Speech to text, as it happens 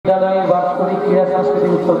বিদ্যালয়ের বার্ষিক ক্রীড়া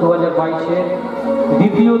সাংস্কৃতিক উৎসব 2022-এর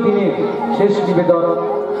দ্বিতীয় দিনের শেষ নিবেদন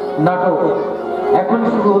নাটক। এখন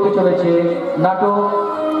শুরু হতে চলেছে নাটক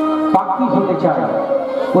পাখি হতে চায়,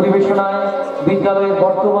 পরিবেশনায় বিদ্যালয়ের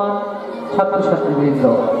বর্তমান ছাত্রছাত্রীবৃন্দ।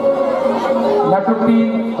 নাটকটি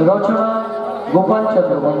রচনা গোপাল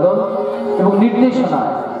চন্দ্র মণ্ডল এবং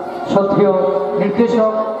নির্দেশনায় সত্ত্বেও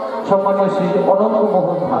নির্দেশক সম্মানীয় শ্রী অনন্ত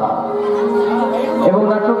মোহন ধারা এবং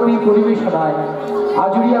নাটকটি পরিবেশনায়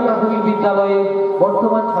আজুরিয়া প্রাথমিক বিদ্যালয়ের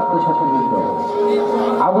বর্তমান ছাত্রছাত্রীবৃন্দ।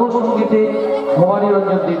 আবহ সঙ্গীতে ভবানী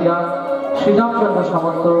রঞ্জন দিগা, শ্রীরামচন্দ্র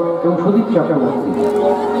সামন্ত এবং সুদীপ চক্রবর্তী।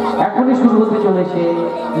 এখনই শুরু হতে চলেছে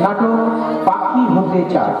নাটক পাখি হতে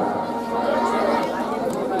চায়।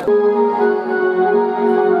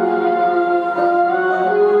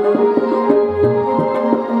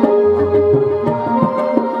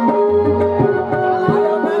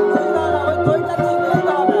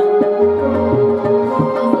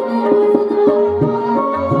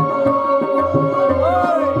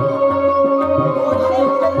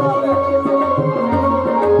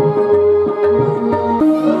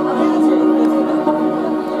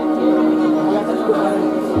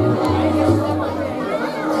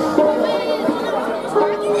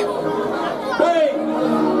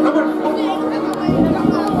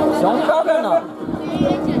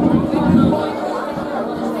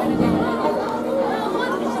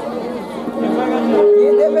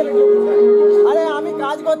 আরে আমি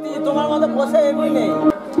কাজ করছি, তোমার মতো বসে এমনি নেই।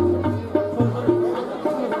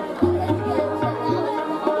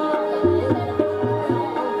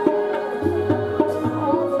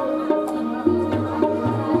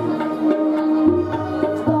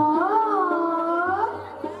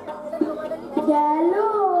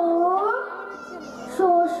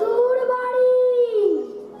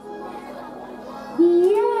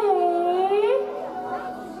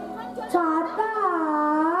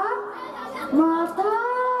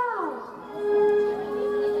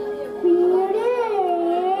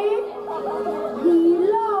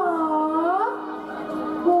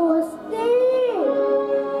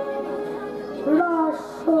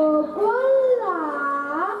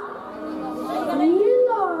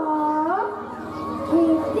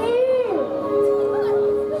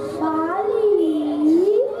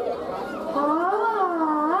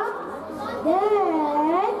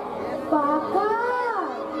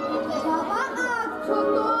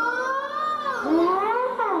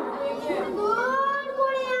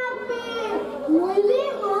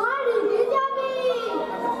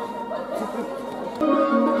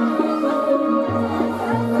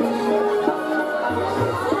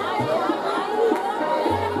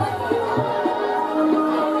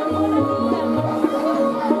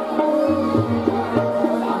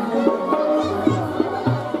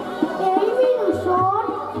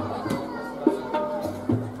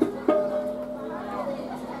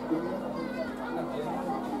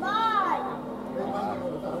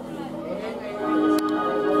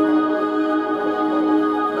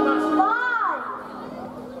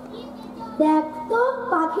 দেখ তো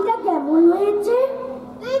পাখিটা কেমন হয়েছে।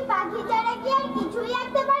 তুই পাখি ছাড়া কি আর কিছুই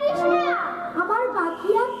আঁকতে পারিস না? আমার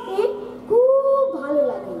পাখি আঁকতে খুব ভালো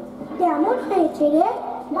লাগে। কেমন হয়েছে রে?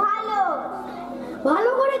 ভালো। ভালো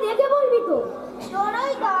করে দেখে বলবি তো। তোর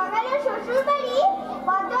ওই দরগারের শ্বশুর বাড়ি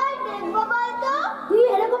কত আর দেখবো বলতো? তুই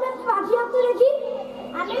এরকম একটা পাখি আঁকতে দেখি।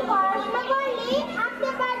 আমি পড়াশোনা করলে আঁকতে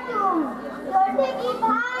পারতুম। তোর থেকে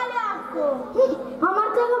ভালো আঁকতো। আমার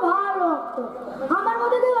থেকে ভালো আঁকতো। আমার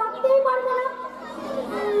মধ্যে কেউ আঁকতেই পারবে না।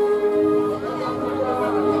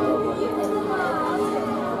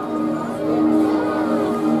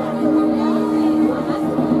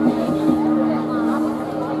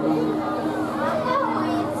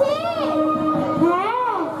 হ্যাঁ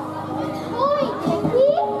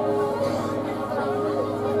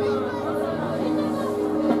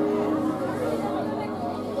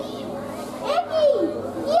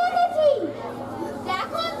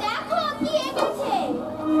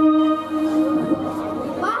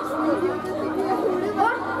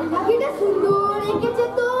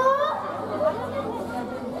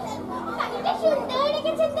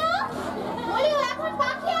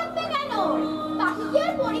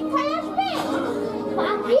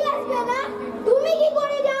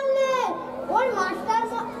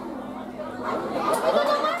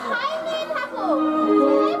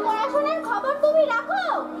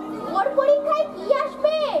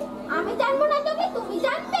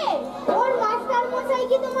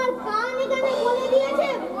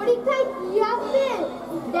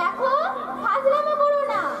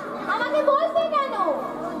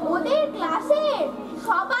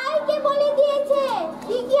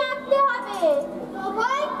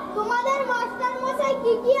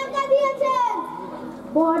আঁকা দিয়েছেন?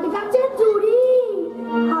 বট গাছের ঝুড়ি,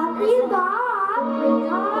 হাতির দাঁত,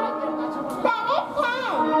 আর ব্যাঙের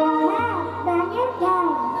ঠ্যাং। হ্যাঁ, ব্যাঙের ঠ্যাং।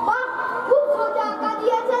 বাহ, খুব সোজা আঁকা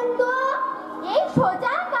দিয়েছেন তো। এই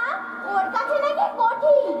সোজা আঁকা ওর কাছে নাকি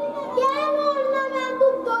কঠিন। কেন ওর নামে এত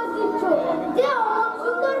দোষ দিচ্ছ? যে অমন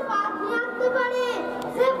সুন্দর পাখি আঁকতে পারে,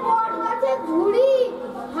 সে বট গাছের ঝুড়ি,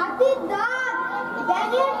 হাতির দাঁত,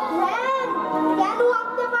 ব্যাঙের ঠ্যাং কেন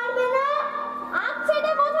আঁকতে পারবে না? আঁকছে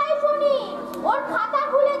না কোথায় শুনি? ওর খাতা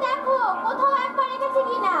খুলে দেখো কোথাও একবার এঁকেছে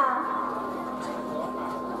কিনা।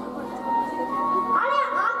 আরে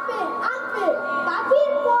আঁকবে আঁকবে,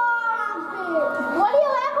 পাখির পর আঁকবে। বলি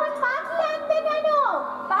ও এখন পাখি আঁকবে কেন?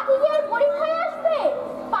 পাখি কি আর পরীক্ষায় আসবে?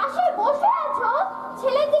 পাশে বসে আছো,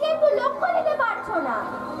 ছেলের দিকে একটু লক্ষ্য দিতে পারছো না।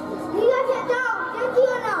 ঠিক আছে যাও,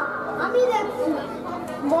 দেখিও না, আমি দেখছি।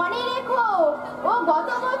 মনে রেখো, ও গত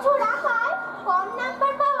বছর আঁকায় কম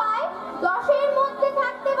নাম্বার পাওয়ায় 10-এর মধ্যে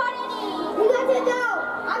থাকতে পারেনি। ঠিক আছে যাও,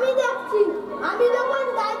 আমি দেখছি। আমি যখন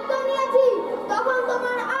দায়িত্ব নিয়েছি তখন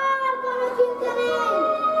তোমার আর কোনো চিন্তা নেই।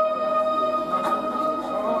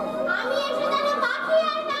 আমি এসে যেন পাখি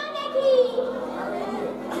আর না দেখি।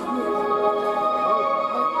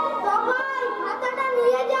 সবাই খাতাটা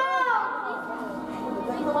নিয়ে যাও।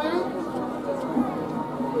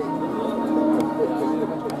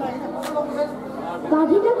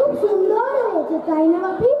 পাখিটা খুব সুন্দর হয়েছে, তাই না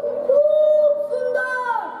বাপি? খুব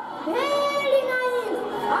সুন্দর, ভেরি নাইস।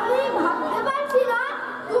 আমি ভাবতে পারছি না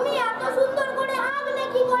তুমি এত সুন্দর করে আঁকলে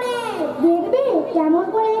কি করে। দেখবে কেমন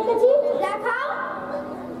করে এঁকেছি, দেখাও।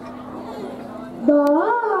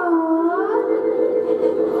 দাঁত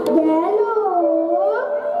গেল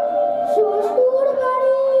শ্বশুর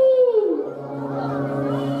বাড়ি,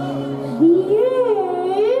 দিয়ে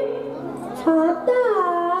ছাতা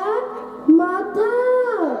মাথা,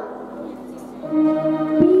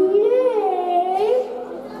 পিড়ে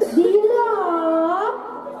দিল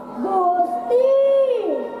বসতে,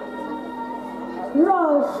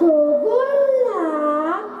 রসগোল্লা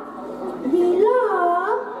দিল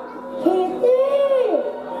খেতে,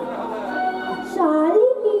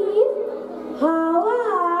 শালিক হাওয়া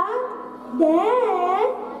দেয়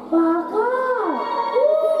পাখা।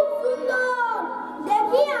 খুব সুন্দর,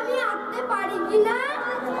 দেখি আমি আঁকতে পারি কিনা।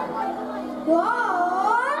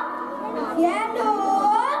 গেল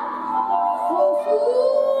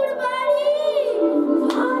শ্বশুর বাড়ি,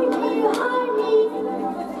 হয়নি হয়নি,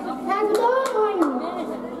 একদম হয়নি।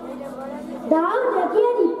 দাও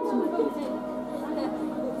দেখিয়ে দিচ্ছি।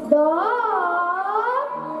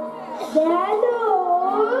 গেল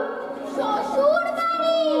শ্বশুর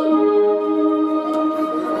বাড়ি।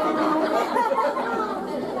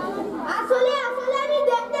 আসলে আসলে আমি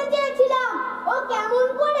দেখতে চেয়েছিলাম ও কেমন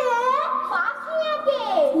করে পাখি আঁকে।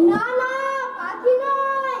 না না, পাখি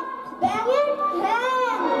নয়, ব্যাঙের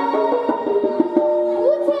ঠ্যাং।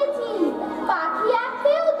 বুঝেছি, পাখি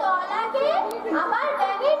আঁকতেও দল লাগে, আবার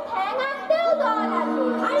ব্যাঙের ঠ্যাং আঁকতেও দল লাগে।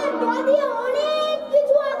 আরে দল দিয়ে অনেক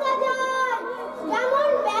কিছু আঁকা যায়, যেমন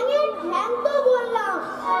ব্যাঙের ঠ্যাং তো বললাম,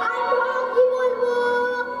 আর ধরো কি বলবো,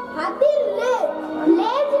 হাতির লেজ।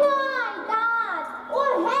 লেজ নয়, দাঁত। ও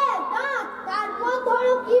হ্যাঁ, দাঁত। তারপর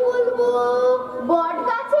ধরো কি বলবো, বট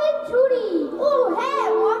গাছের ঝুড়ি। ও হ্যাঁ,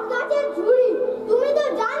 বট গাছের ঝুড়ি, তুমি তো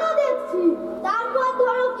জানো দেখছি। তারপর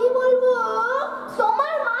ধরো কি বলবো,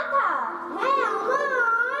 তোমার মাথা। হ্যাঁ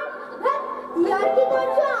আমার। ইয়ার কি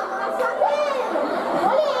করছো আমার সাথে?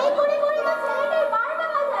 বলি এই করে করে তো ছেলেটার বারোটা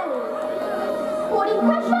বাজালে।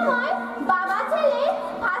 পরীক্ষার সময় বাবা ছেলে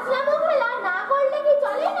ফাজলামো খেলা না করলে কি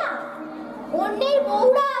চলে না? অন্যের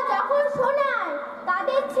বউরা যখন শোনায়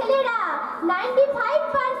তাদের ছেলেরা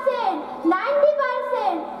 95%,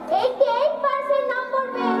 90%, 88% নম্বর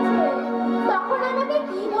পেয়েছে, তখন আমাকে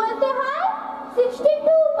কি বলতে হয়?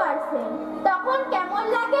 62%। তখন কেমন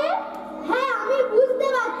লাগে? হ্যাঁ আমি বুঝতে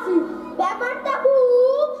পারছি, ব্যাপারটা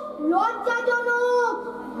খুব লজ্জাজনক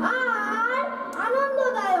আর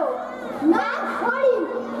আনন্দদায়ক। না সরি,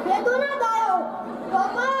 বেদনাদায়ক।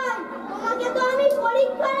 সবাই, তোমাকে তো আমি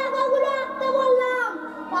পরীক্ষার আঁকাগুলো আঁকতে বললাম,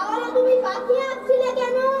 তাহলে তুমি পাখি আঁকছিলে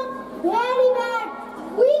কেন? Very bad.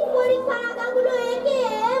 কুইক পরীক্ষার আঁকাগুলো এঁকে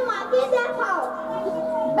মাকে দেখাও।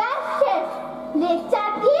 ব্যাস শেষ, লেকচার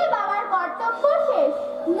দিয়ে বাবার কর্তব্য শেষ।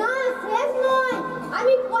 না শেষ নয়,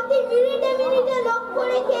 আমি প্রতি মিনিটে মিনিটে লক্ষ্য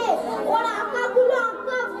রেখে ওর আঁকাগুলো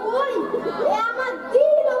আঁকা বই, এ আমার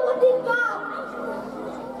দৃঢ় প্রতিজ্ঞা।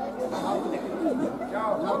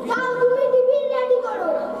 যাও তুমি টিফিন রেডি করো।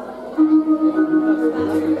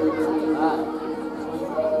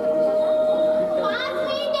 5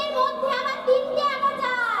 মিনিটের মধ্যে আমার 3টে আঁকা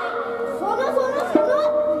চাই। শোনো শোনো শোনো,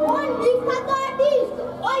 কোন বিখ্যাত আর্টিস্ট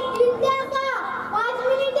ওই 3টে আঁকা 5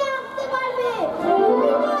 মিনিটে আঁকতে পারবে?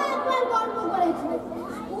 তুমি তো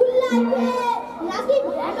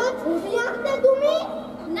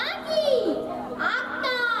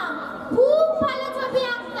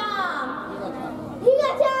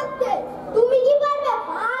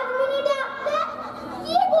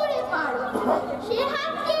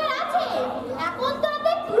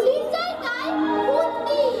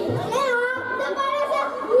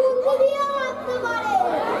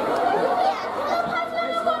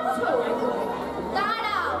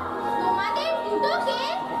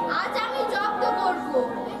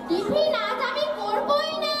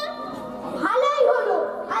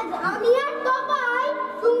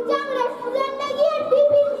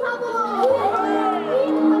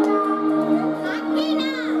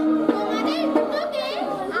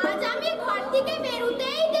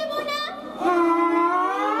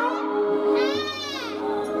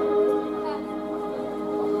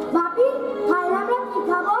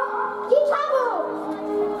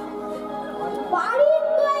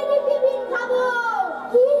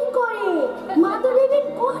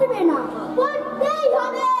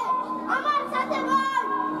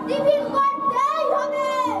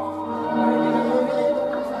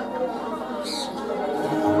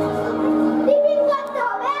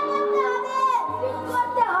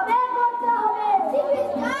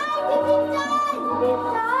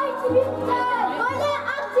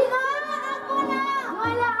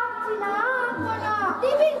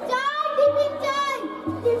টিফিন চাই টিফিন চাই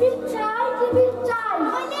টিফিন চাই টিফিন চাই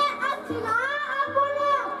নইলে আসছে না আপো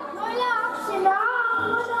না নইলে আসছে না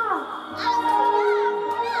আপো না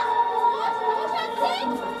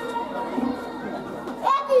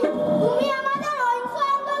তুমি আমাদের ঐক্য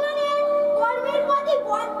আন্দোলনের কর্মীর প্রতি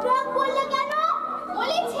বদরাগ করলে কেন?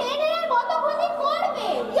 বলি ছেলের কত ক্ষতি করবে?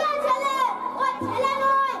 কে ছেলে? ও ছেলে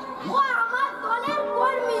নয়, ও আমার দলের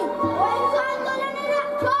কর্মী। ঐক্য আন্দোলনের এক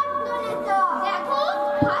ছোট্ট নেতা। দেখো,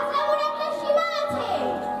 হাসলামোর একটা সীমা আছে।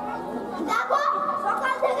 দেখো,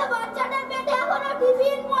 সকাল থেকে বাচ্চাটার পেটে এখনো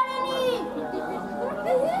টিফিন পড়েনি।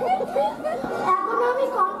 এখনো আমি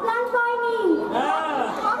কমপ্লেন পাইনি।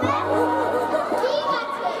 তবে ঠিক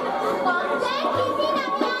আছে, কমপ্লেন টিফিন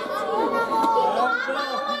আমি আনছি। কিন্তু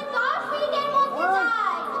আমার 10 মিনিটের মধ্যে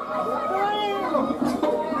চাই।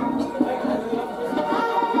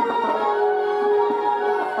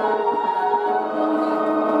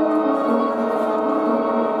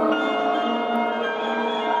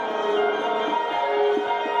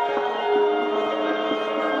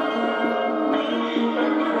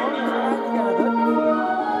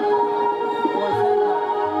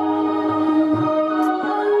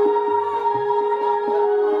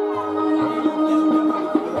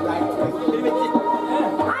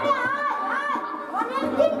 আরে আয়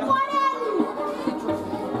অনেকদিন পরে এলি।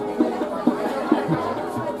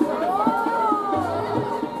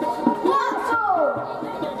 বসো।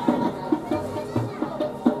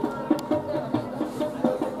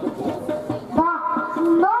 বাহ,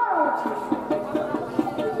 সুন্দর হয়েছে।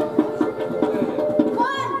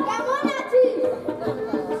 বল, কেমন আছিস?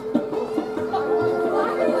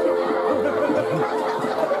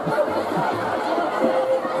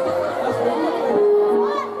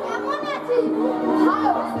 বল, কেমন আছিস?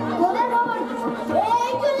 ভালো। তোদের খবর কি?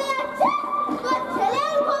 এই চলে যাচ্ছে। তোর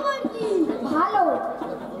ছেলের খবর কি? ভালো।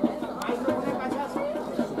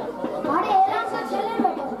 আরে এরা তো ছেলের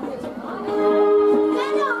ব্যাপার।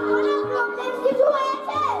 কেন? কোনো প্রবলেম কিছু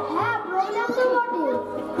হয়েছে? হ্যাঁ, প্রবলেম তো বটে।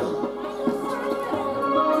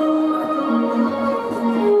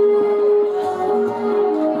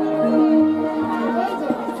 এই যে।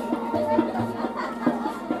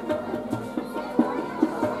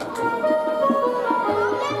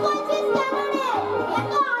 প্রবলেম বলছিস কেন রে? এ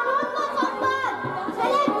তো আনন্দ সংবাদ।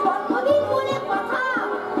 ছেলের জন্মদিন বলে কথা।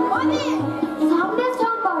 কবে? সামনের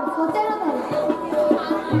সোমবার 17 তারিখ।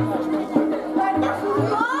 একটা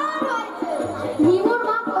সুন্দর হয়েছে। রিমোর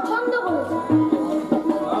মা পছন্দ করেছে।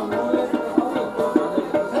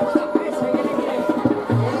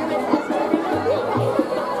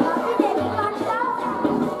 আপনি দেখি কার্ডটা।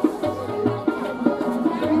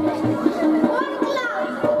 কোন ক্লাস?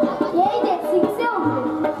 এই দেখ 6 এ উঠবে।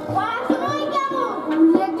 পড়াশোনায় কেমন?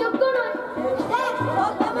 উল্লেখযোগ্য নয়। দেখ,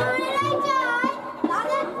 বর্তমানেরাই চায়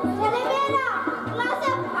তাদের ছেলেমেয়েরা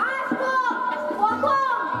ক্লাসে ফার্স্ট হোক,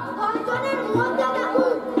 প্রথম 10 জনের মধ্যে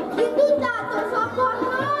থাকুক। কিন্তু তা তো সম্ভব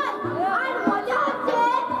নয়। আর মজা হচ্ছে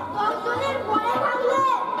 10 জনের পরে থাকলে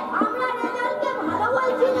আমরা রেজাল্টকে ভালো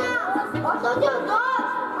বলছি না, অথচ 10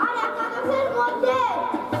 আর একাদশের মধ্যে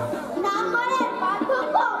নাম্বারের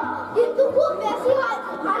পার্থক্য কিন্তু খুব বেশি হয়,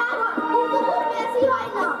 খারাপ হয়, কিন্তু খুব বেশি হয়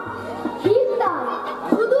না। ঠিক তাই।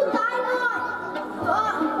 শুধু তাই নয়,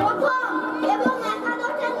 প্রথম এবং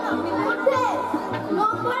একাদশের মধ্যে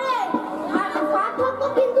নম্বরের পার্থক্য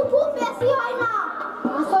কিন্তু খুব বেশি হয় না।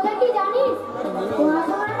 আসলে কি জানিস,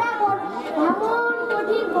 পড়াশোনাটা এখন এমন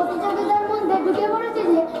কঠিন প্রতিযোগিতার মধ্যে ঢুকে পড়েছে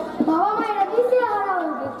যে বাবা মায়েরা দিশেহারা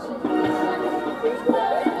হয়ে পড়ছে।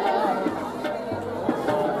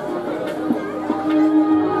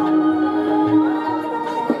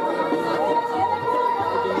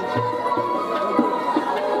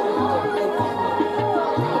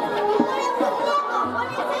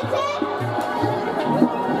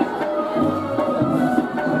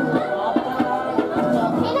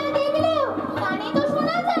 এরা দেখলেও কানে তো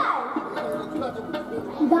শোনা যায়।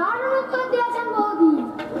 দারুণ উত্তর দিয়েছেন বৌদি।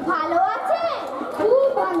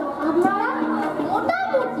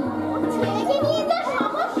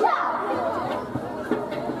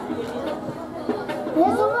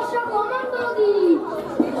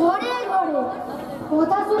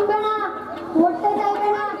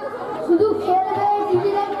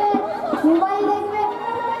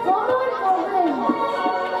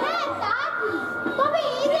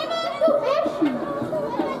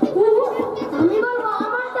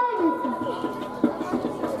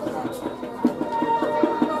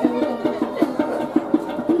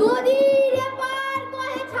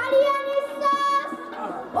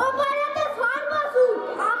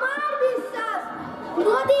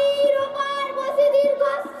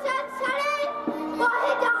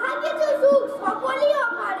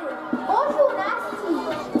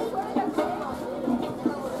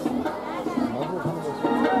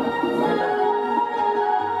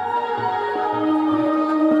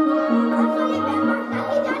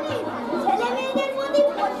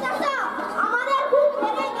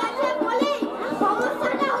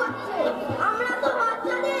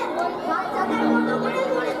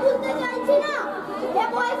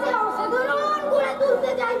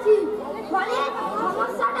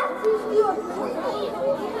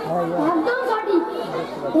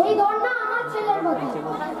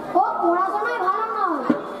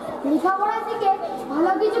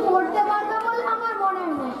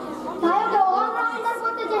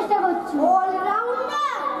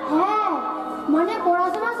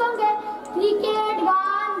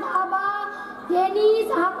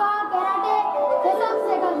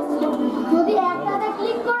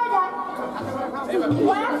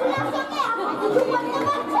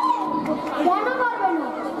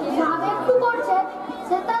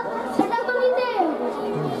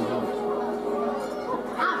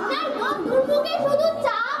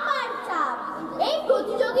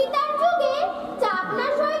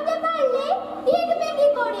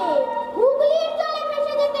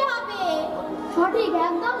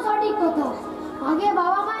 সঠিক কথা। আগে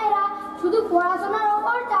বাবা মায়েরা শুধু পড়াশোনার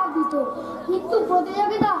ওপর চাপ দিত, কিন্তু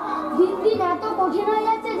প্রতিযোগিতা দিন দিন এত কঠিন হয়ে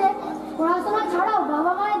যাচ্ছে যে পড়াশোনা ছাড়াও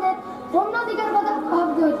বাবা মায়েদের অন্য দিকের কথা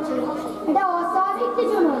ভাবতে হচ্ছে। এটা অস্বাভাবিক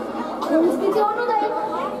কিছু নয়, পরিস্থিতি অনুযায়ী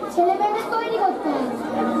ছেলে মেয়েদের তৈরি করতে হবে।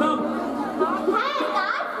 হ্যাঁ, তা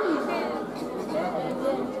ঠিক।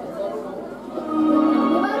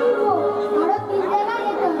 এবার উঠবো, আরো 3 জায়গায়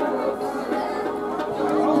যেতে হবে।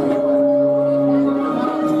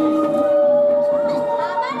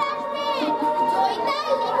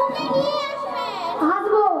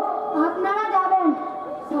 আসবো, আপনারা যাবেন।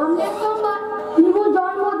 সামনের সোমবার লিমুর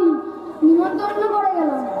জন্মদিন, নিমন্ত্রণ করে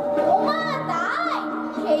গেলাম। ওমা, তাই?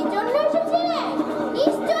 সেই জন্য এসেছিলেন?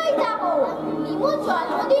 নিশ্চয়ই যাব। লিমুর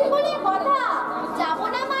জন্মদিন বলে কথা, যাব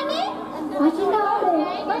না মানে? হাসিটা হবে,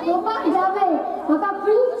 দোকান যাবে, আঁকা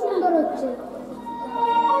খুব সুন্দর হচ্ছে।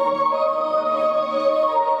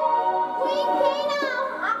 কুইক খেয়ে নাও,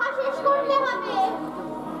 আঁকা শেষ করতে হবে।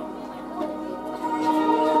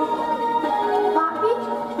 বাপি,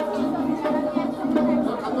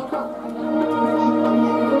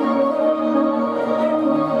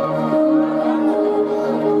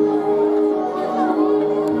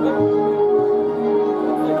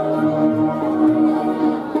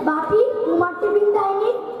 বাপি তোমার টিফিন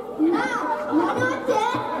দেয়নি? না, মনে হচ্ছে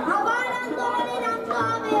আবার আন্দোলনে নামতে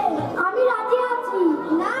হবে। আমি রাজি আছি।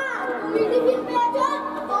 না, তুমি টিফিন পেয়েছো,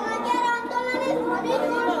 তোমাকে আর আন্দোলনে সামিল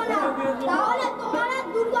করবো না। তাহলে তোমার আর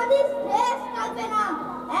দুর্গতির শেষ থাকবে না।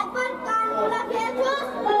 একবার কান মোলা খেয়েছো,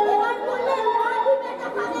 এবার করলে লাঠি পেটা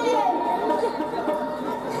খাবে।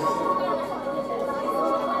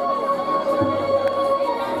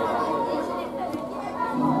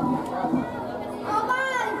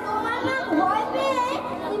 সবাই তোমার না ভয় পেয়ে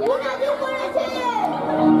টিফিন হাজির করেছে।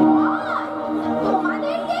 ভয়?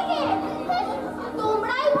 তোমাদের দেখে?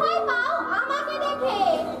 তোমরাই ভয় পাও আমাকে দেখে।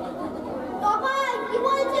 সবাই কি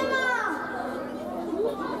বলছে মা?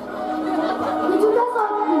 কিছুটা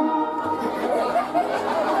সত্যি।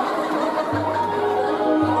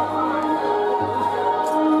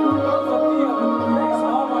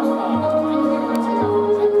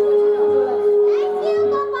 Thank you,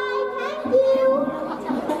 Papai, thank you.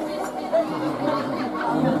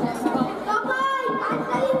 সবাই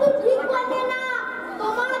কাজটা কিন্তু ঠিক করবে না।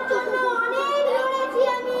 তোমার জন্য অনেক লড়েছি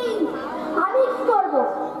আমি। আমি কি করবো?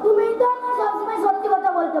 তুমি তো সবসময় সত্যি কথা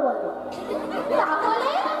বলতে বলো।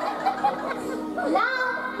 তাহলে না,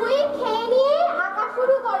 কুইক খেয়ে নিয়ে আঁকা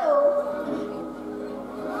শুরু করো।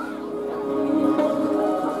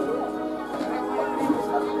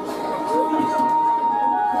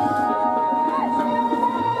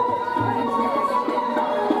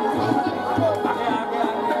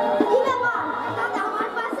 কি ব্যাপার? হঠাৎ আমার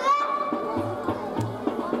পাশে?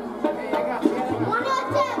 মনে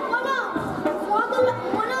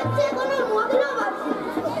হচ্ছে কোনো মতলব আছে।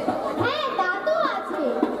 হ্যাঁ, তা তো আছে।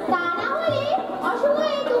 তা না হলে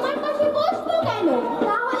অসময়ে তোমার পাশে বসবো কেন?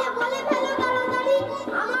 তাহলে বলে ফেলো তাড়াতাড়ি,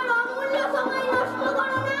 আমার অমূল্য সময় নষ্ট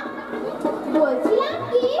করো না। বলছিলাম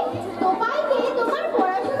কি, তোপাইকে তোমার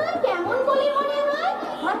পড়াশোনা কেমন বলে মনে হয়?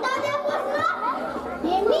 হঠাৎ এ প্রশ্ন?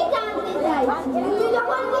 এমনি জানতে চাই। তুমি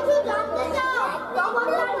যখন কিছু জানতে চাও, তখন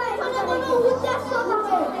তার পেছনে কোনো উদ্দেশ্য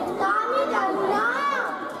থাকে। তা আমি জানি না।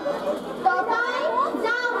 তোপাই,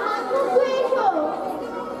 যাও হাত মুখ ধুয়ে এসো।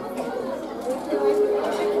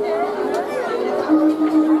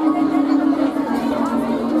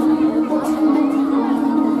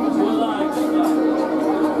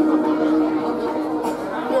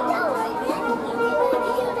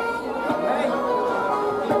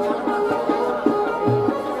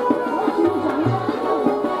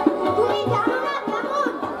 তুমি জানো না কেমন?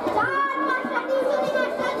 4-5টা টিউশনি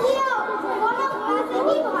মাস্টার দিয়েও কোনো ক্লাসে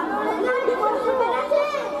কি ভালো রেজাল্ট করতে পেরেছে?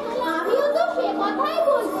 আমিও তো সে কথাই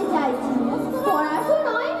বলতে চাইছি।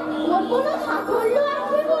 পড়াশোনায় ওর কোনো সাফল্য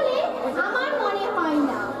আছে বলে আমার মনে হয়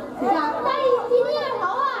না। ডাক্তার, ইঞ্জিনিয়ার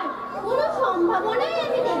হওয়ার কোনো সম্ভাবনাই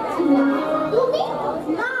আমি দেখছি না। তুমি?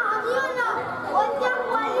 না, আমিও না। ওর যা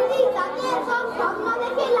কোয়ালিটি, তাতে সব স্বপ্ন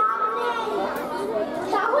দেখে লাভ নেই।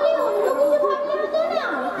 তাহলে অন্য কিছু ভাবলে হতো না?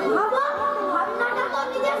 ভাবো, ভাবনাটা তো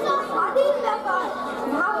নিজস্ব স্বাধীন ব্যাপার।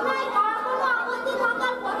 ভাবনায় কারো কোনো আপত্তি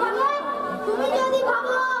থাকার কথা নয়। তুমি যদি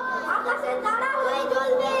ভাবো আকাশের তারা হয়ে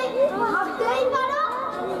জ্বলবে, ভাবতেই পারো।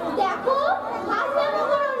 দেখো, হাসিয়ামো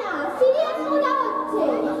করো না, সিরিয়াস মনে হচ্ছে।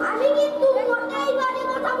 আমি কিন্তু মোটেই বাজে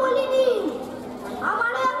কথা বলিনি।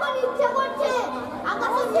 আমারও এখন ইচ্ছে করছে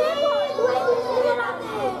আকাশে ঠিক হয়ে ঘুরতে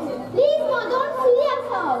বেড়াতে। প্লিজ মদন, সিরিয়াস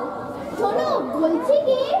হও। শোনো, বলছি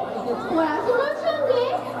কি, পড়াশোনার সঙ্গে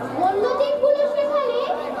অন্য দিকগুলো শেখালে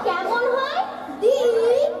কেমন হয়?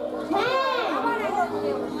 দিক? হ্যাঁ,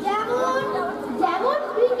 যেমন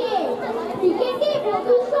ক্রিকেট।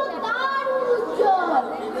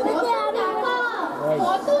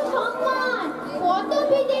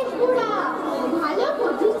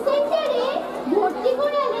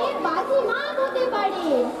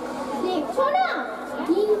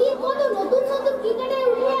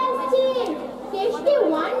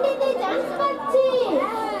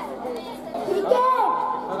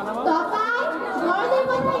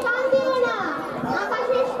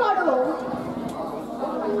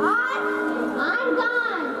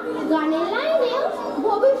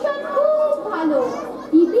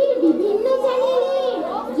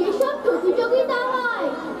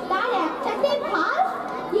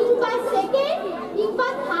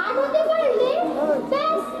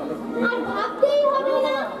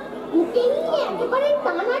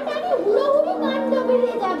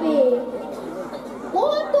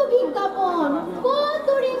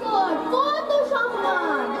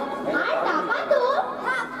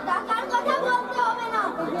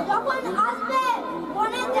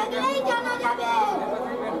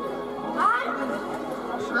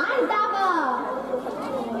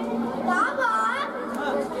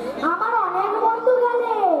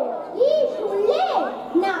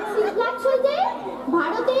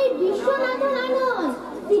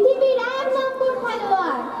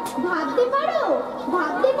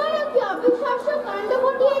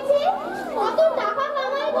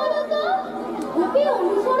 তোমাকে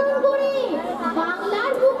অনুসরণ করে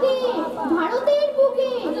বাংলার বুকে, ভারতের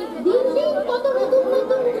বুকে দিন দিন কত নতুন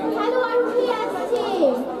নতুন খেলোয়াড় উঠে আসছে।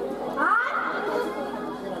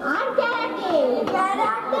 আর ক্যারাটে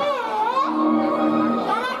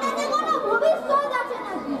ক্যারাটেতে কোনো ভবিষ্যৎ আছে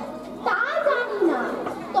নাকি? তা জানি না,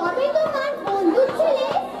 তবে তোমার বন্ধুর ছেলে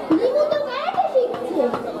লিমু তো ক্যারাটে শিখছে।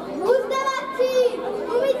 বুঝতে পারছি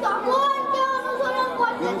তুমি তপনকে অনুসরণ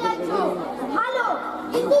করতে চাইছো। ভালো,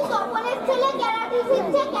 কিন্তু তপনের ছেলে ক্যারাটে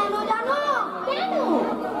শিখছে কেন জানো? কেন?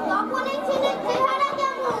 তপনের ছেলের চেহারা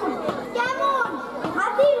কেমন কেমন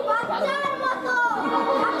হাতির বাচ্চার মতো।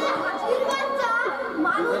 হাতির বাচ্চা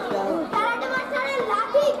মানুষ ক্যারাটে মাস্টারের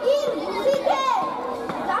লাঠি কিল ঘুষি খেয়ে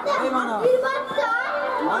যাতে হাতির বাচ্চা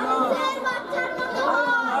মানুষের বাচ্চার মতো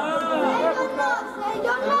হয়, সেই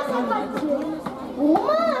জন্য শেখাচ্ছে।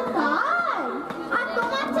 ওমা তাই? আর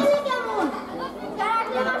তোমার ছেলে কেমন?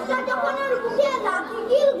 ক্যারাটে মাস্টার যখন ওর বুকে লাঠি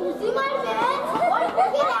কিল ঘুষি মারবে, ওর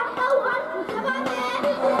বুকের একটাও হাড় ফুটে পাবে।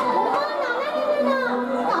 ওমা না না না না,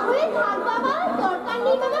 তাহলে থাক বাবা, দরকার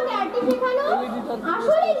নেই বাবা ক্যারাটে শেখানো।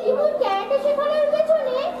 আসলে লিমুর ক্যারাটে শেখানোর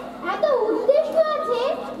পেছনে এত উদ্দেশ্য আছে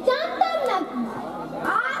জানতাম না।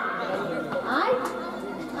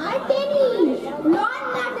 আর টেনিস, লন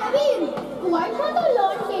না টেবিল, পয়সা তো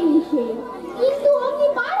লন টেনিসে, কিন্তু ও কি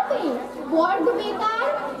পারবে? বড্ড বেকার।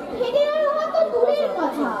 ফেডারাল হওয়া তো দূরের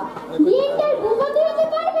কথা, লিয়েন্ডার বুবতি হতে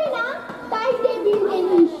পারবে না, তাই টেবিল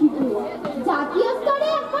টেনিস শিখে জাতীয় স্তরে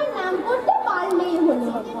একবার নাম করতে পারলেই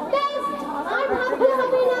হলো। ব্যাস, আর ভাবতে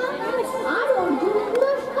হবে না। আর অর্জুন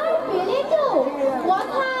পুরস্কার পেলে তো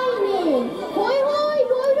কথাই নেই, হই হই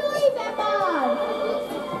রই রই ব্যাপার।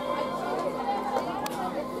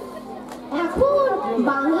 এখন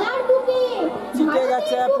বাংলার বুকে জিতে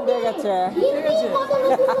গেছে, পুড়ে গেছে। কত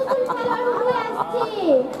নতুন নতুন খেলোয়াড় উঠে আসছে।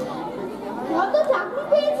 কত চাকরি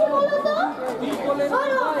পেয়েছে বলো তো?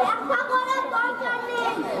 শোনো, ব্যাখ্যা করার দরকার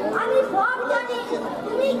নেই, আমি সব জানি।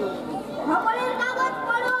 তুমি খবরের কাগজ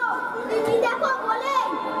পড়ো, টিভি দেখো বলে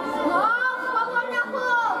সব খবর রাখো,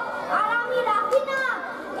 আর আমি রাখি না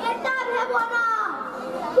এটা ভেবো না।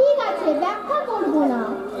 ঠিক আছে, ব্যাখ্যা করবো না।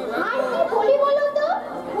 আর কি বলি বলো তো?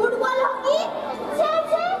 ফুটবল, হকি,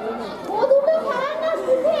 ও দুটো খেলার না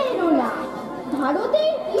শিখে এলো না।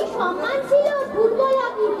 ভারতের কি সম্মান ছিল ফুটবল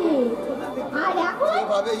হকিতে, আর এখন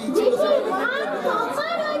দেশের মান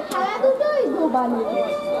সম্মান ওই খেলা দুটোই ডোবালো।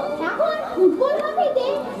 এখন ফুটবল হকিতে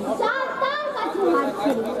যার তার কাছে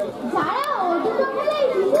হারছে, যারা ও দুটো খেলায়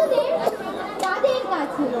শিশুদের তাদের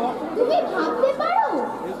কাছে। তুমি ভাবতে পারো,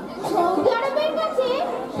 সৌদি আরবের কাছে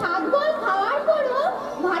 7 গোল খাওয়ার পরও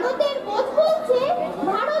ভারতের কোচ বলছে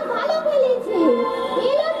ভারত ভালো খেলেছে।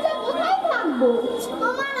 এই লজ্জা কোথায় থাকবো?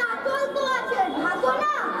 তোমার আঁচল তো আছে, ঢাকো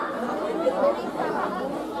না।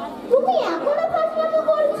 তুমি এখনো ফাজলামো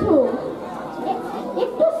করছো?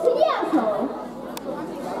 একটু সিরিয়াস হও।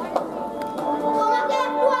 তোমাকে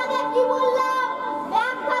একটু আগে কি বললাম?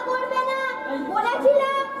 ব্যাখ্যা করবে না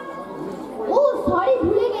বলেছিলাম। ও সরি,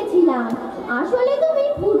 ভুলে গেছিলাম। আসলে তুমি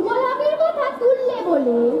ফুটবল হকির কথা তুললে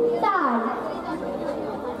বলে তাই।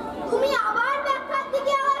 তুমি আবার ব্যাখ্যার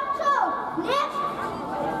দিকে আসছ।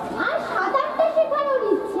 আর সাঁতারটা শেখানোর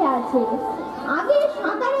ইচ্ছে আছে। আগে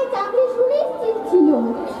সাঁতারে চাকরি সুনিশ্চিত ছিল,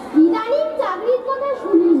 ইদানিং চাকরির কথা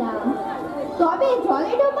শুনি না। তবে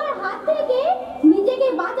জলে ডোবার হাত থেকে নিজেকে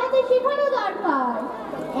বাঁচাতে শেখানো দরকার।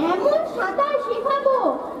 এমন সাঁতার শেখাবো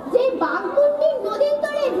যে বাঘমুন্ডি নদীর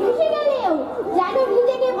তলে ভেসে গেলেও যেন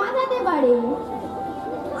নিজেকে বাঁচাতে পারে।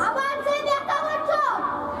 আবার যে ব্যাখ্যা করছো?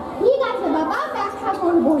 ঠিক আছে বাবা, ব্যাখ্যা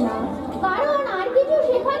করবো না, কারণ আর কিছু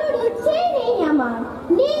শেখানোর ইচ্ছেই নেই আমার।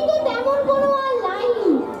 নেই তো তেমন কোনো আর লাইন,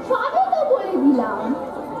 সবই তো বলে দিলাম।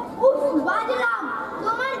 উফ, বাজলাম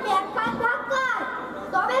তোমার ব্যাখ্যার ধাক্কায়।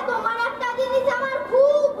 তবে তোমার একটা জিনিস আমার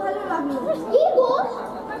খুব ভালো লাগলো। কি গো?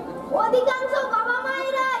 অধিকাংশ বাবা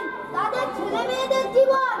মায়েরাই তাদের ছেলে মেয়েদের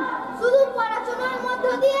জীবন শুধু পড়াশোনার মধ্য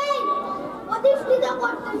দিয়েই প্রতিষ্ঠিত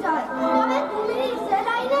করতে চায়, তবে তুমি সে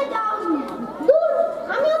লাইনে যাওনি। দূর,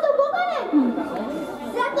 আমিও তো বোকা নাকি?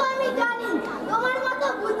 সে তো আমি জানি, তোমার মতো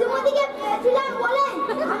বুদ্ধিমতীকে পেয়েছিলাম বলে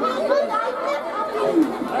আমি একটু দায়িত্বে থাকিনি।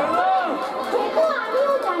 সে তো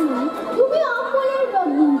আমিও জানি, তুমি অম্বলের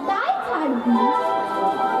রোগী, তাই ছাড়বি।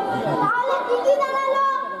 তাহলে কি কি দাঁড়ালো?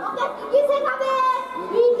 ওকে কি কি শেখাবে?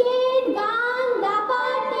 ক্রিকেট, গান, দাবা,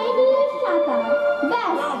 টেনিস, সাঁতার,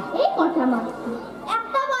 ব্যাস এই কটা মাত্র।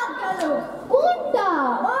 একটা বাদ গেল। কোনটা?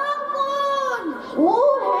 অঙ্কন। ও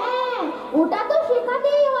হ্যাঁ, ওটা তো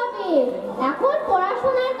শেখাতেই হবে। এখন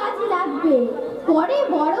পড়াশোনার কাজে লাগবে, পরে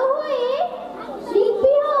বড় হয়ে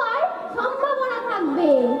শিল্পী হওয়ার সম্ভাবনা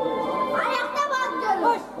থাকবে। আর একটা বাদ গেল।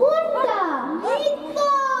 কোনটা? নৃত্য।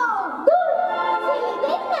 দূর,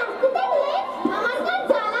 ছেলেদের নাচতে দেখলে আমার গান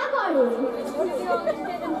জ্বালা করে।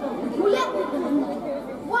 ভুলে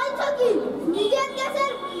বলছো কি নিজের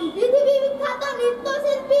দেশের পৃথিবী বিখ্যাত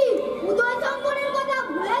নৃত্যশিল্পী উদয় শঙ্করের কথা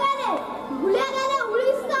ভুলে গেলে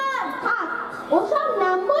উড়িষ্যার থাক ওসব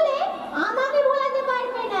নাম বলে আমাকে ভোলাতে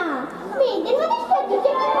পারবে না মেয়েদের মধ্যে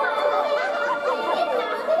সত্যি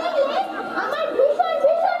আমার ভীষণ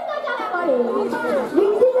ভীষণ কাঁচারা করে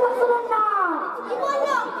কি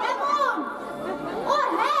বললো কেমন ও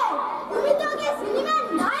হ্যাঁ তুমি তো আগে সিনেমার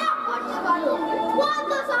নায়ক করতে পারো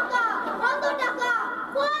কত টাকা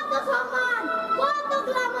কত সম্মান কত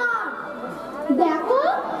গ্ল্যামার দেখো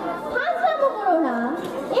হাসরামো করো না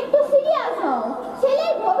একটু সিরিয়াস হও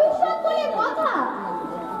ছেলের ভবিষ্যৎ বলে কথা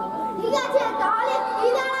ঠিক আছে তাহলে কি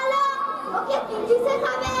দাঁড়ালো ওকে কি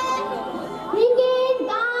শেখাবে ক্রিকেট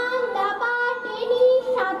গান দাবা টেনিস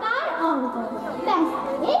সাঁতার অঙ্ক ব্যাস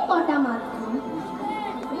এই কটা মাত্র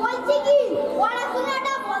বলছি কি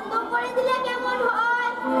পড়াশোনাটা বন্ধ করে দিলে কেমন হয়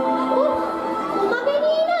তোমাকে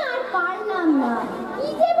নিয়ে না আর পারলাম না কি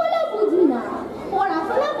যে বলো বুঝি না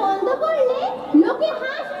পড়াশোনা বন্ধ করলে লোকে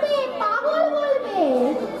হাসবে পাগল বলবে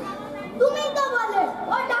তুমি তো বলে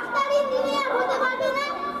ও ডাক্তার ইঞ্জিনিয়ার হতে পারবে না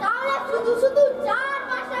তাহলে শুধু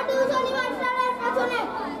 4-5টা টিউশনি মাস্টারের পেছনে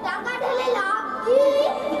টাকা ঢেলে লাভ কি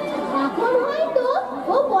এখন হয়তো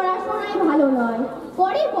ও পড়াশোনায় ভালো নয়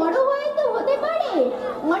পরে বড় হয়তো হতে পারে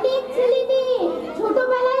অনেক ছেলে মেয়ে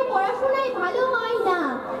ছোটবেলায় পড়াশোনায় ভালো হয় না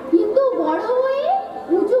কিন্তু বড় হয়ে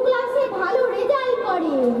উঁচু ক্লাসে ভালো রেজাল্ট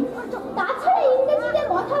করে তাছাড়া ইংরেজিতে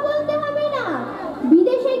কথা বলতে হবে না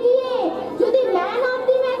বিদেশে গিয়ে যদি ম্যান অফ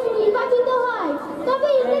দি ম্যাচ নির্বাচিত হয় তবে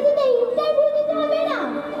ইংরেজিতে ইন্টারভিউ দিতে হবে না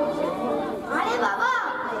আরে বাবা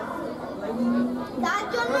তার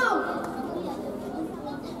জন্য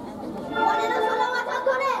 15-16 বছর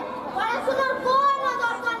ধরে পড়াশোনার কোনো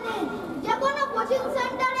দরকার নেই যে কোনো কোচিং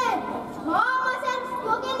সেন্টারে 6 মাসের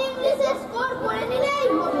স্পোকেন ইংলিশে স্কোর করে নিলেই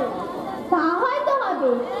হবে তা হয়তো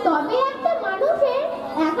হবে তবে একটা মানুষের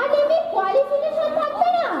একাডেমিক কোয়ালিফিকেশন থাকবে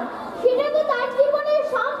না সেটা তো তার জীবনের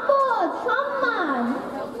সম্পদ সম্মান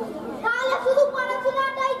তাহলে শুধু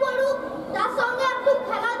পড়াশোনাটাই করুক তার সঙ্গে একটু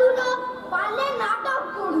খেলাধুলো পারলে নাটক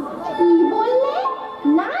করুক কি বললে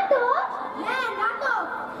নাটক হ্যাঁ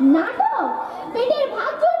নাটক পেটের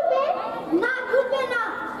ভাত জুটবে না জুটবে না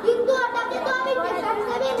কিন্তু ওটাকে তো আমি পেশা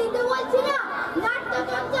হিসেবে নিতে বলছি না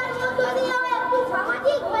নাট্যচর্চার মধ্য দিয়ে একটু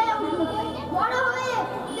সামাজিক হয়ে উঠুন বড় হয়ে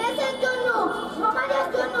দেশের জন্য সমাজের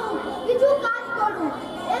জন্য কিছু কাজ করুন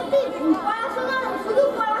একটি শুধু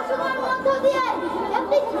পড়াশোনার মধ্য দিয়ে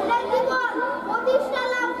একটি ছেলের জীবন প্রতিষ্ঠা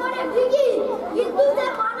লাভ করে ঠিকই কিন্তু সে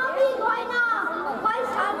মানবিক হয় না হয়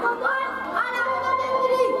স্বার্থপর আর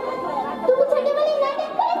আত্মকেন্দ্রিক তুমি ছোটবেলায়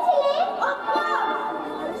নাটক করেছিলে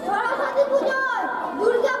সরস্বতী পুজোয়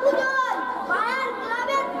দুর্গা পুজোয় পাড়ার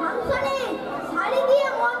ক্লাবের ফাংশনে শাড়ি দিয়ে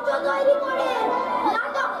মঞ্চ তৈরি করে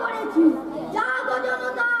নাটক করেছি জাগো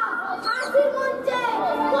জনতা হাসির মঞ্চে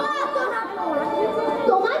কত নাটক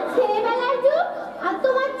তোমার ছেলেবেলার যুগ আর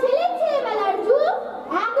তোমার ছেলের ছেলেবেলার যুগ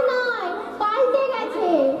এক নয় পাল্টে গেছে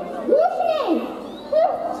বুঝ নেই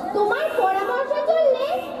তোমার পরামর্শ চললে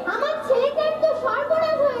আমার ছেলেটার তো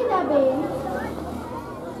সর্বনাশ হয়ে যাবে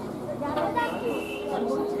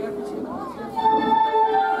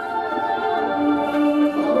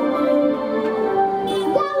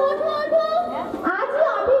আজই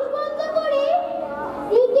অফিস বন্ধ করে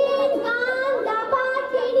ক্রিকেট গান দাবা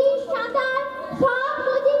টেনিস সাঁতার সব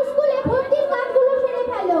কোচিং স্কুলে ভর্তির কাজগুলো সেরে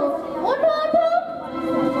ফেলো ওঠো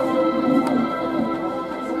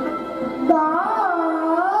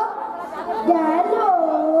গেল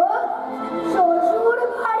শ্বশুর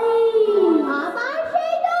বাড়ি আবার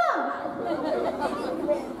সেই তো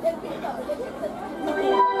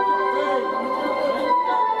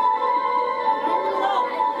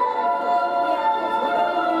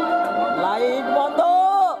লাইট বন্ধ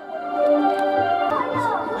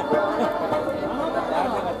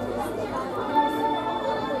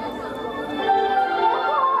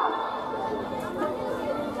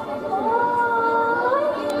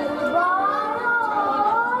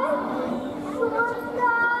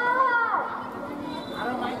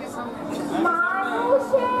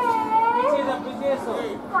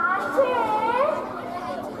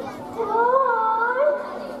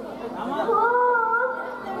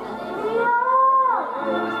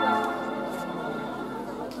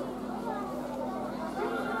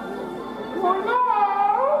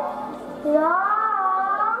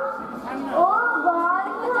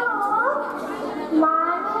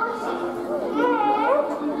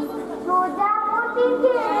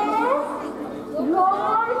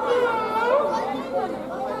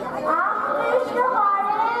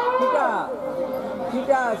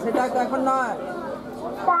সেটা তো এখন নয়,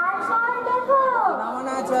 তারপর দেখো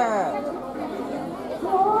নামানো আছে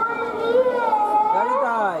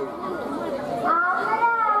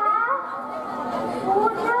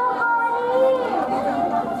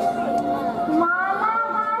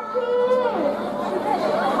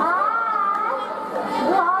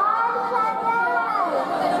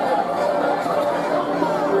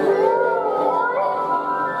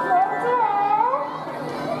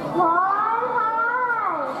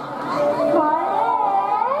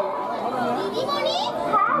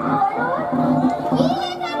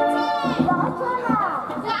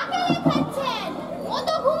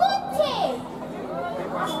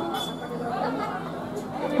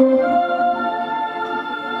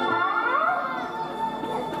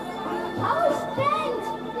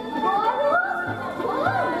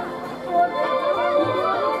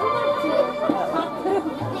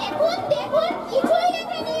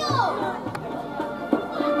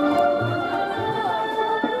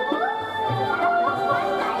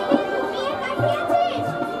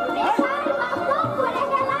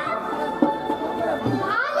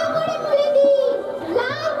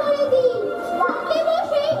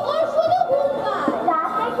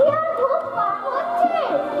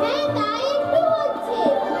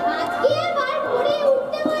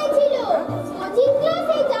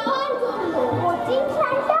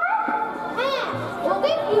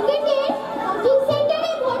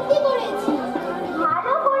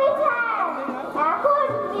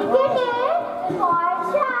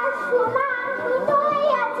সমান দুটোই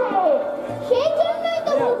আছে। সেই জন্যই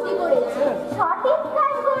তো বুদ্ধি করেছে। সঠিক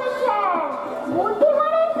কাজ করেছেন,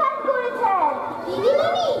 বুদ্ধিমানের কাজ করেছেন।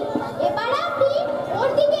 দিদিমণি, এবার আপনি ওর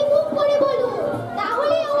দিকে মুখ করে বলুন,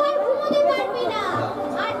 তাহলে ও আর ঘুমোতে পারবে না।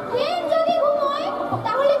 আর ফের যদি ঘুমোয়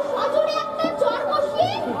তাহলে সজোরে একটা চর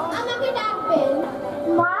বসিয়ে আমাকে ডাকবেন।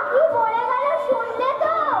 মা কি বলে গেল শুনলে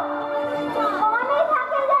তো? মনে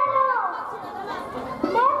থাকে যেন।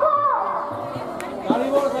 দেখো,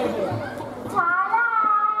 সারা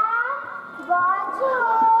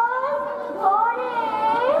বছর ধরে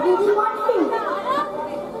দিদিমণি,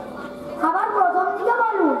 আবার প্রথম দিকে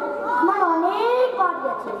বলুন, আমার অনেক বাদ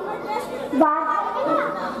গেছে। বাদ যাবে না,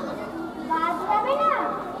 বাদ যাবে না,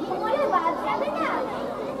 বলে বাদ যাবে না।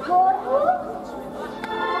 গরু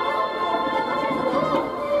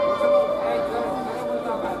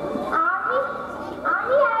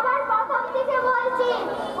আমি আবার প্রথম থেকে বলছি,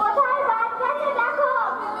 কোথায় বাদ গেছে দেখো।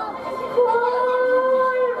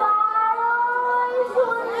 ফুল বড়ই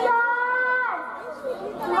সুন্দর,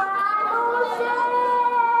 মানুষের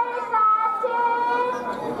কাছে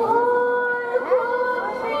ফুল খুব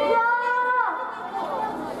প্রিয়।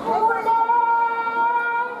 ফুলের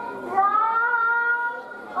রং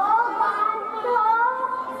ও গন্ধ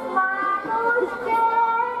মানুষকে,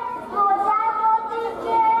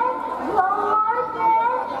 প্রজাপতিকে, ভ্রমরকে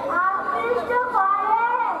আকৃষ্ট করে।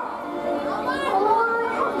 ফুল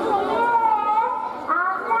দিয়ে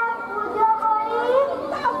আমরা পুজো করি,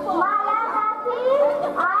 মালা গাঁথি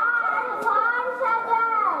আর ঘর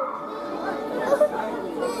সাজাই।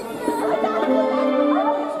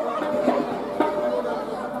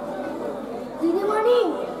 দিদিমণি,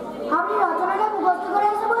 আপনি রচনাটা মুখস্থ করে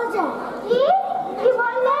এসে বলছেন? কি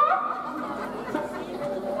বললে?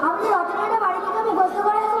 আপনি রচনাটা বাড়ি থেকে মুখস্থ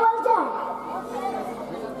করে এসে বলছেন?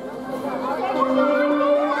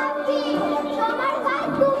 তোমার কাজ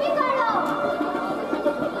তুমি করো।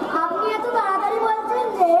 আপনি এত তাড়াতাড়ি বলছেন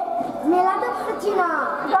যে মেলাতে পারছি না।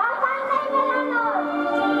 দরকার নেই মেলানোর,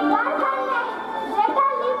 দরকার নেই। যেটা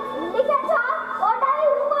লিখেছ ওটাই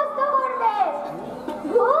মুখস্থ করবে।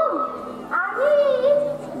 ঘুম, আমি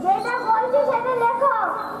যেটা বলছি সেটা লেখো।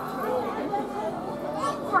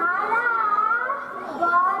 সারা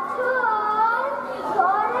বছর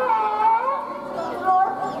ধরে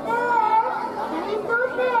প্রত্যেক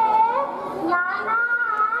ঋতুতে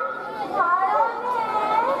নানান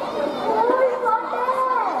ধরনের ফুল ফোটে।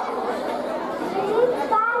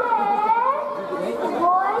 শীতকালে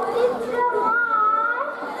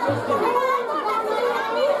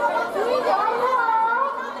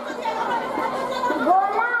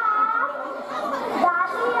গোলাপ,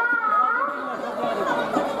 ডালিয়া,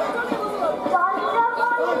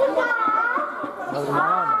 চন্দ্রমল্লিকা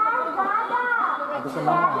আর গাঁদা,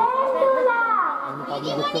 ক্যালেন্ডুলা।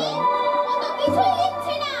 কত কিছুই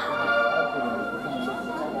লিখছে না।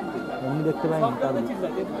 দেখতে পাইনি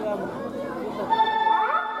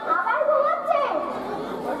আবার ঘুমাচ্ছে?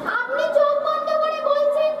 আপনি চোখ বন্ধ করে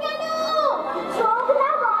বলছেন কেন? চোখ না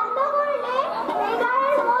বন্ধ করলে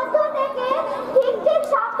হৃদয়ের মধ্য থেকে ঠিক ঠিক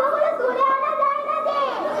শব্দগুলো তুলে আনা যায় না যে।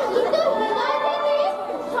 কিন্তু হৃদয় থেকে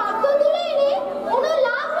শব্দ তুলে এনে কোনো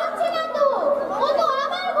লাভ হচ্ছে না তো। ও তো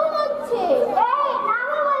আবার ঘুমোচ্ছে। এই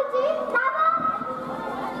নামো বলছি, নামো,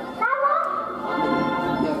 নামো।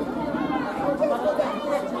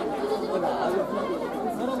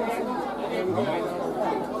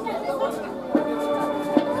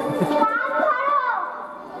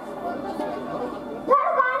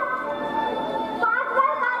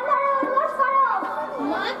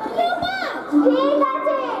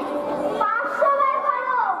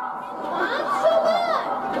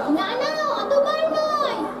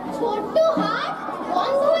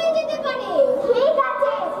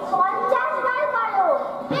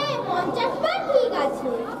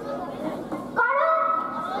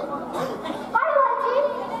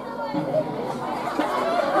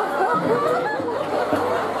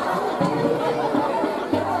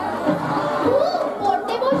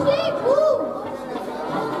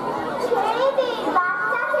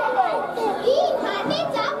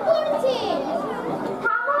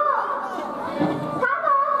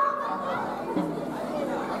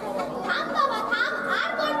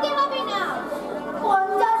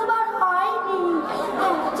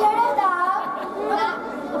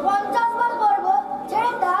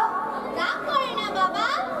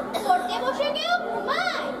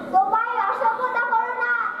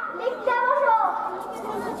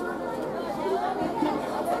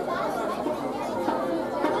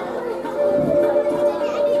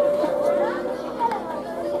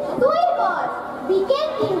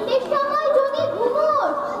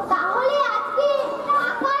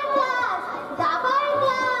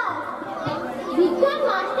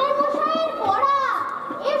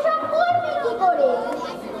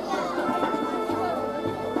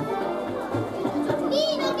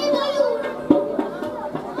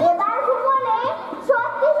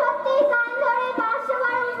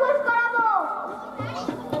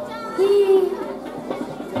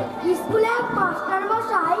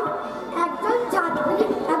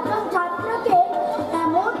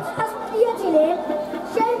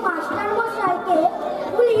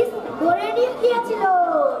 টিপ দিয়েছিল।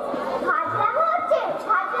 ফাজলামো হচ্ছে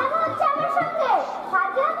আমার সঙ্গে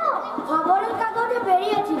ফাজলামো। খবরের কাগজে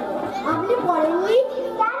বেরিয়েছিল, আপনি পড়েননি?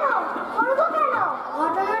 কেন করবো কেন?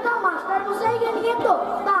 ঘটনাটা মাস্টার মশাইকে নিয়ে তো,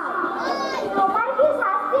 তা তোমার কি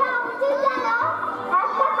শাস্তি হওয়া উচিত জানো?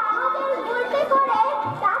 একটা কাগজের উল্টে করে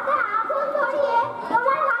তাতে আগুন ধরিয়ে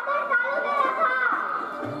তোমার হাতের তালুতে রাখা।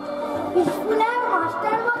 স্কুলের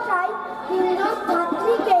মাস্টার মশাই তিনজন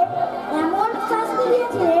ছাত্রীকে এমন শাস্তি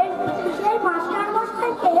দিয়েছিলেন, সেই মাস্টার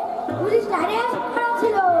মশাইকে পুলিশ অ্যারেস্ট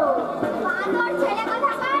করেছিল। বাঁদর ছেলে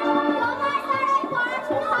কোথাকার, তোমার দ্বারাই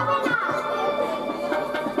পড়াশোনা হবে না।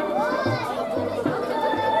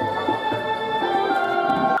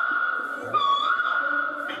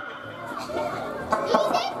 কি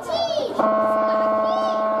দেখছিস?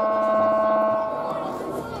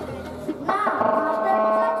 না, মাস্টার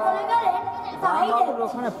মশাই চলে গেলেন, তাই বাবুর দেখছি।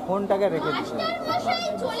 ওখানে ফোনটাকে রেখে দিয়েছে। মাস্টার মশাই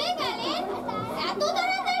চলে গেলেন এত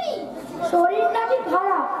তাড়াতাড়ি? শরীর নাকি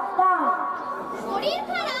খারাপ, তা শরীর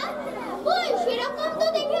খারাপ? কই সেরকম তো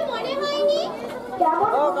দেখে মনে হয়নি।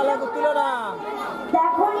 কেমন ও কালাকু তুলো না,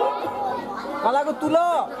 দেখনি? কালাকু তুলো।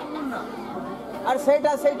 আর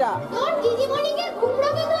সেইটা তোর দিদিমণিকে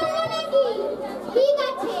ঘুমড়োকে ধরলো নাকি? ঠিক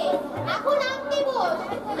আছে, এখন আঁকতে বস।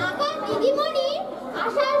 আঁকার দিদিমণির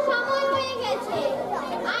আসার সময় হয়ে গেছে,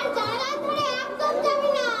 আর জানালার ধারে একদম যাবি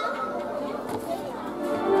না।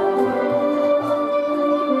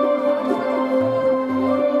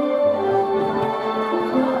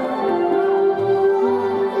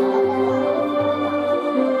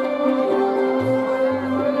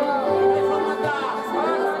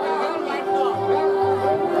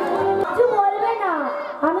 কিছু বলবে না,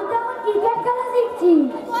 আমি তো এখন ক্রিকেট খেলা শিখছি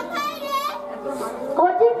কোথায় রে?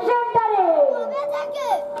 কোচিং সেন্টারে। কবে থেকে?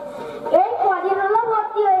 এই কদিন হলো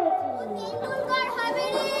ভর্তি হয়েছি। তেন্ডুলকার হবে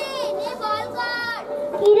রে, নে বল কর।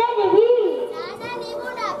 কিরে নিবি? না না নেবো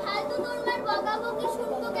না, ফালতু তোর মার বকাবকি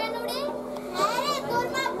শুনবো কেন রে? হ্যাঁ রে, তোর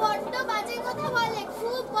মা বড্ড বাজে কথা বলে,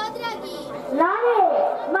 খুব বদরাগী। না রে,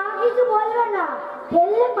 মা কিছু বলবে না,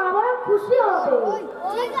 খেললে বাবারা খুশি হবে।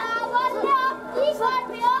 ঠিক আওয়াজে কি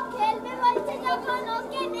করবে? ও খেলবে বলছে যখন,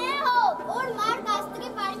 ওকে নে হোক। ওর মার কাছ থেকে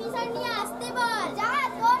পারমিশন নিয়ে আসতে বল। যা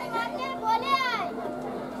তোর মাকে বলে আয়।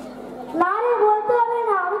 না রে, বলতে হবে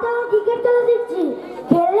না, আমি তো এখন ক্রিকেট খেলা শিখছি,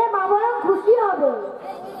 খেললে বাবারা খুশি হবে।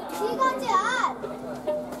 ঠিক আছে আর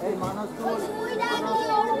এই মানুষ তুল। তুই রাখি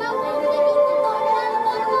ওর মা বলতে কিন্তু তোর হাল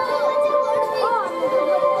করবো। ঠিক আছে,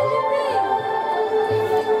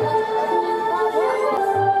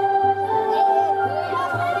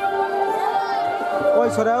 ওই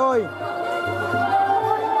সরে ওই।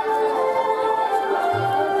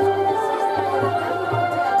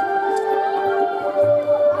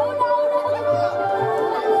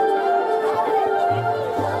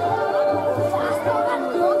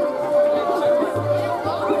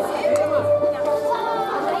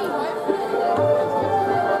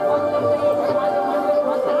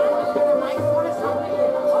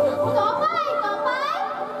 তপাই, তপাই,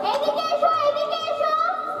 এদিকে এসো, এদিকে এসো।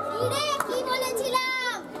 কি রে, কি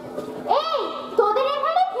বলেছিলাম? এই, তোদের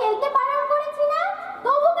এখানে খেলতে বারণ করেছি না?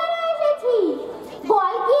 তবু কেন এসেছিস?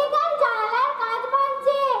 বল গিয়ে কার জানালার কাঁচ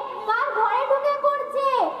ভাঙছে, কার ঘরে ঢুকে পড়ছে,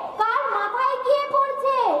 কার মাথায় গিয়ে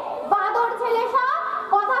পড়ছে। বাঁদর ছেলে সব,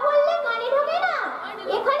 কথা বললে কানে ঢোকে না?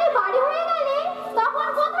 এখানে বাড়ি হয়ে গেলে তখন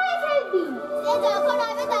কোথায় খেলবি? সে যখন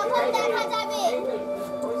হবে তখন দেখা যাবে।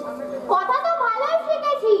 কথা তো ভালোই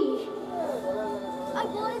শিখেছিস।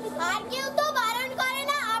 আর কেউ তো বারণ করে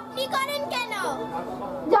না, আপনি করেন কেন?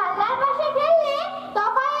 জানলার পাশে খেললে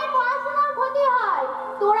তপাইয়ের পড়াশোনার ক্ষতি হয়।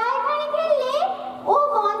 তোরা এখানে খেললে ও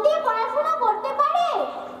মন দিয়ে পড়াশোনা করতে পারে।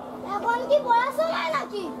 এখন কি পড়াশোনা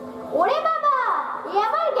নাকি? ওরে বাবা, এ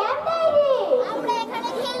আমার জ্ঞান দেয় রে। আমরা এখানে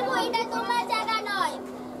খেলবো, এটা তোমার জায়গা নয়।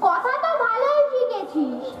 কথা তো ভালোই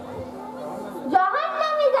শিখেছিস,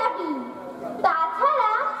 জাহান্নামে যাবি।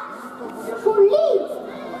 তাছাড়া শুনলি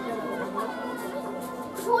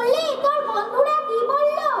তোর বন্ধুরা কি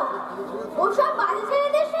বললো? ওসব বাজে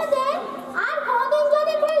ছেলেদের সাথে আর কোনদিন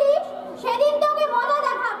যদি খেলিস, সেদিন তোকে মজা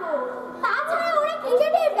দেখাবো। তাছাড়া ওরা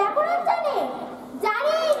ক্রিকেটের ব্যাকরণ জানে,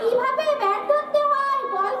 জানে কিভাবে ব্যাট ধরতে হয়,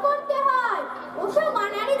 বল করতে হয়। ওসব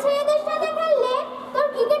মানারি ছেলেদের সাথে খেললে তোর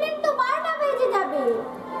ক্রিকেটের তো 12টা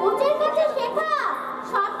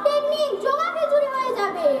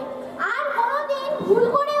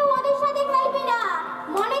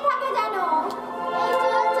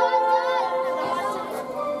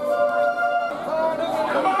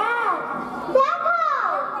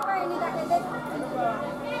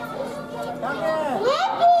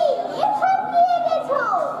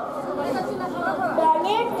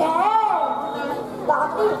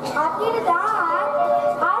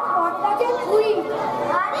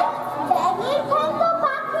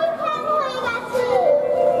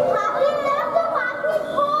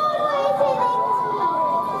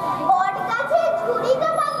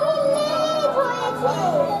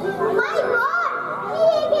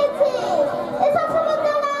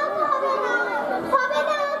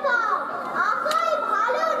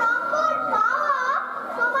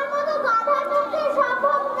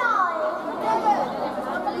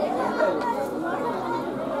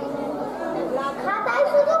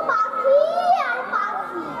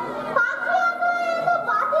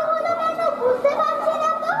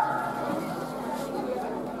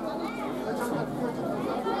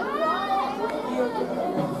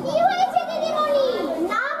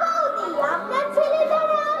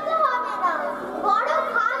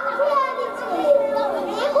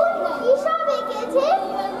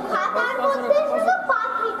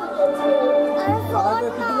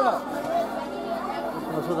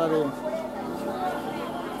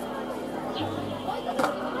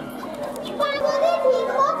যদি ঠিক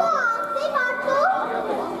মতো আসতে পারতো,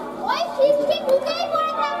 ওই সৃষ্টি ঢুকেই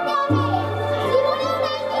পড়ে থাকতে হবে। জীবনেও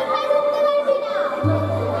ডাইনির ঘরে ঢুকতে পারবি না।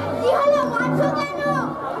 কি হলো, মারছো কেন?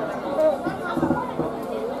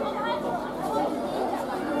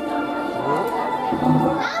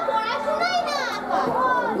 না পড়াশোনাই না আঁকা।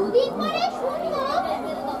 দুদিন পরে শুনবো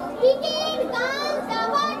ক্রিকেট, গান,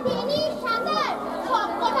 দাবা, টেনিস, সাঁতার সব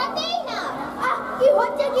কটাতেই না। কি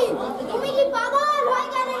হচ্ছে কি? তুমি কি পাগল হয়ে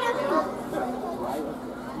গেলে নাকি?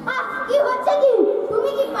 কি হচ্ছে কি?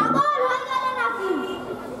 তুমি কি পাগল হয়ে গেলে নাকি?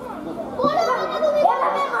 বলো না তুমি।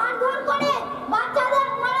 এভাবে মারধর করে বাচ্চাদের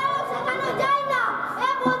পড়ানো শেখানো যায় না। এ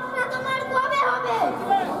বোঝটা তোমার কবে হবে?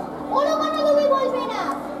 বলো না তুমি, বলবে না।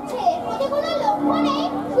 ছেলের মধ্যে কোনো লক্ষ্য নেই,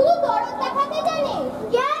 শুধু দরদ দেখাতে জানে।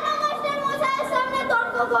 কেন মাস্টার মশাইয়ের সামনে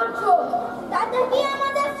তর্ক করছো? তাতে কি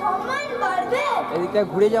আমাদের সম্মান বাড়বে? এদিকটা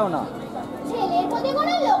ঘুরে যাও না। ছেলের মধ্যে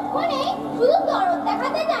কোনো লক্ষ্য নেই, শুধু দরদ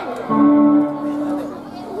দেখাতে জানে।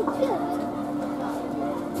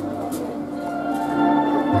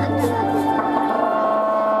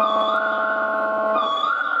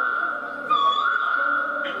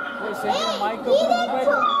 কি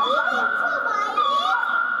দেখছো? কি দেখছো বাইরে?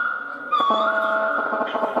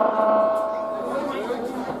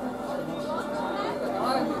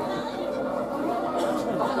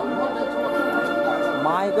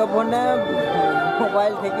 মাইক্রোফোনে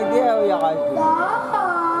মোবাইল ঠেকে দিয়ে ওই আওয়াজ দিল।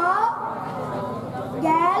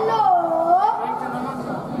 গেল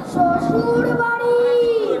শ্বশুর বাড়ি।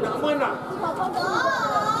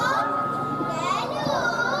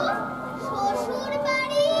 শ্বশুর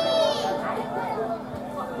বাড়ি।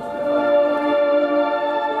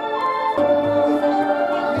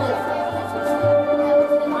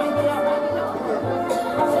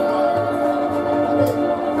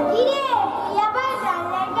 কিরে, তুই আবার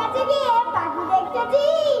জানলার কাছে গিয়ে পাখি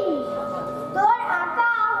দেখতেছিস? তোর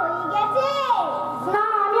আঁকা হয়ে গেছে? না,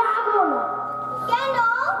 আমি আঁকবো না। কেন?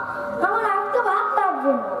 আমার আঁকতে ভালো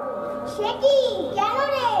লাগবে না। সে কি? কেন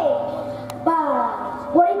রে? বা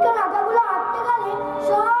পরীক্ষার আঁকাগুলো আঁকতে গেলে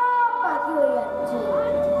সব পাখি হয়ে যাচ্ছে।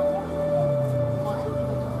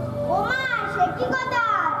 ওমা, সে কি কথা?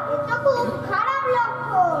 এ তো খুব খারাপ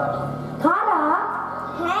লক্ষণ। খারাপ?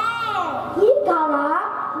 হ্যাঁ, কি খারাপ?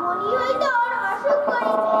 মনে হয় তোর অসুখ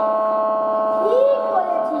করেছে। ঠিক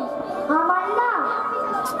বলেছিস। আমার না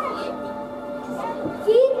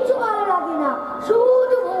কিচ্ছু ভালো লাগে না,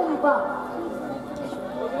 শুধু ঘুম পায়।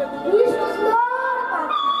 কি সুন্দর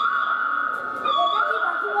পাখি। এটা কি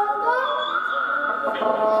পাখি বলতো?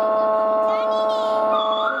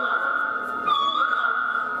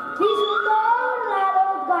 কি সুন্দর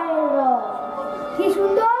লালন গায়ের রং, কি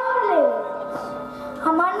সুন্দর লেজ।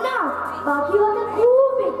 আমার না পাখি হতে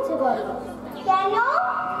খুব ইচ্ছে করে। কেন?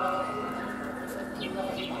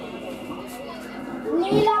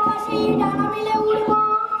 নীল আকাশে ডানা মেলে উড়বো,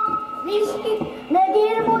 বৃষ্টি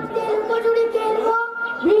মেঘের মধ্যে লুকোচুরি খেলবো,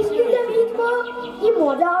 বৃষ্টিতে ভিজবো, কি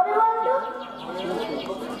মজা হবে বলতো?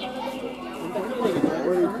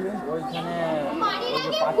 ওইখানে মারির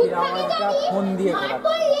আগে ভূত পাখির থাকে আওয়াজটা জানিস? ফোন দিয়ে মার করাচ্ছে।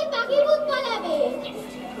 পড়লে পাখির ভূত পালাবে।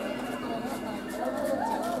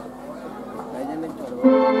 তাই জন্য চলো।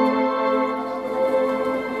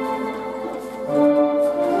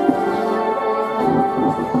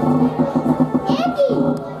 এ কি?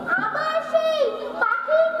 আবার সেই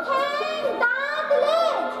পাখির ঠ্যাং, দাঁত,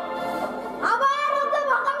 লেজ। আবার ওকে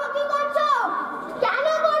বকাবকি করছো? কেন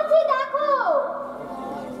করছি দেখো।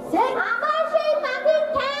 আবার সেই পাখির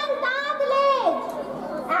ঠ্যাং, দাঁত, লেজ।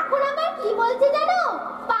 এখন আবার কি বলছে জানো?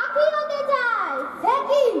 পাখি হতে চায়। সে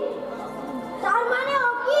কি? তার মানে ও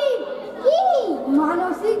কি? কি?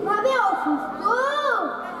 মানসিক ভাবে অসুস্থ।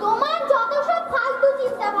 তোমার যত সব ফালতু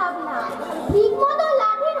চিন্তা ভাবনা। ঠিক মতো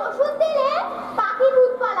লাঠির ওষুধ দিলে পাখি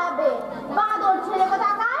ভূত পালাবে। বাঁদর ছেলে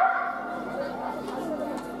কোথাকার।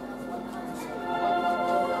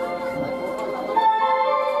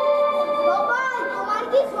 বাবাই, তোমার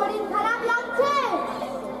কি শরীর খারাপ লাগছে?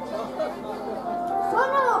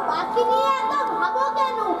 শোনো, পাখি নিয়ে এত ভাবো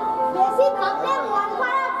কেন? বেশি ভাবলে মন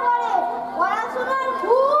খারাপ করে, পড়াশোনার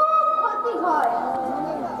খুব ক্ষতি হয়।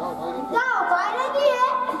 যাও বাইরে গিয়ে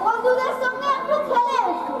বন্ধুদের সঙ্গে একটু খেলে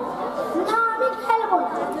এসো। না, আমি খেলবো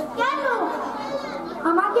না। কেন?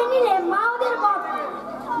 আমাকে নিলে মা ওদের বকে।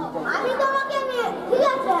 আমি তোমাকে নিয়ে, ঠিক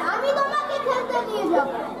আছে, আমি তোমাকে খেলতে নিয়ে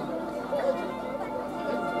যাবো।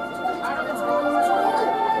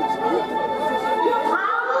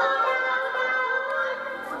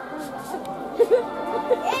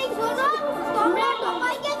 এই শোনো, তোমরা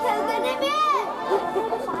সবাইকে খেলতে নেবে?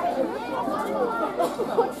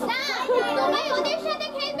 না, তোমায় ওদের সাথে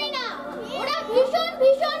খেলবে না। ওরা ভীষণ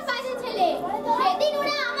ভীষণ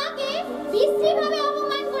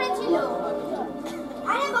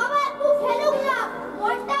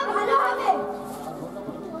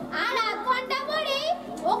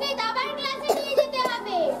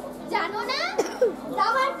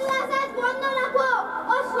দাবার ক্লাস আজ বন্ধ রাখো,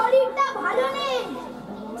 ওর শরীরটা ভালো নেই।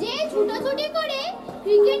 যে ছুটোছুটি করে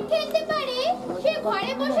ক্রিকেট খেলতে পারে সে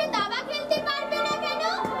ঘরে বসে দাবা খেলতে পারবে না কেন?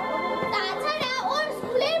 তাছাড়া ওর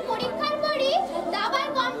স্কুলের পরীক্ষার পরে দাবার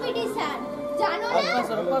কম্পিটিশন, জানো না?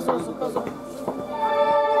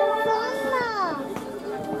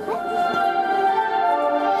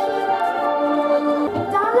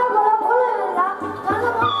 জানলাগুলো খুলে না,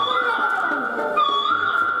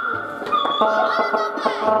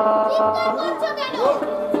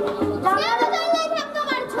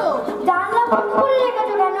 জানলা বন্ধ করে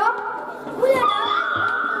রেখেছো কেন? খুলে দাও,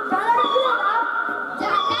 জানলাটা খুলে দাও।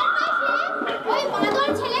 জানলার পাশে ওই বাঁদর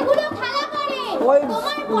ছেলেগুলো খেলা করে। ওই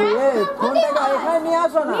তোমার পড়াশোনার ক্ষতি ফোনটাকে হয়। এখানে নিয়ে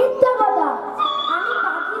আসো না। মিথ্যা কথা, আমি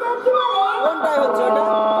পাখিরা কি বলে কোনটায় হচ্ছে ওটা?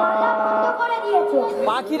 জানলা বন্ধ করে দিয়েছো।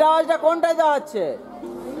 পাখির আওয়াজটা কোনটায় দেওয়া হচ্ছে?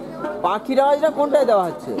 পাখির আওয়াজটা কোনটায় দেওয়া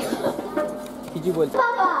হচ্ছে? কিছু বলছে।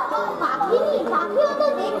 বাবা, পাখিও তো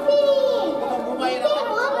দেখছি। দেখতে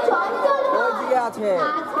মন চঞ্চল হয়। ওইদিকে আছে।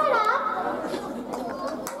 তাছাড়া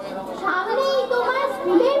সামনেই তোমার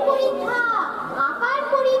স্কুলের পরীক্ষা, আঁকার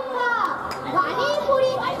পরীক্ষা, গানের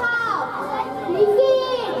পরীক্ষা,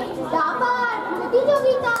 ক্রিকেট, দাবার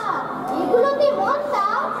প্রতিযোগিতা, এগুলোতে মন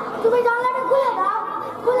দাও। তুমি জানলাটা খুলে দাও,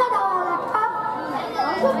 খুলে দাও জানলাটা।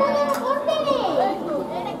 অসম্পূর্ণ করতে নেই।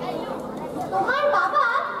 তোমার বাবা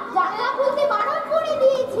জানলা খুলতে বারণ করে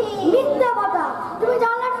দিয়েছে। মিথ্যা কথা, তুমি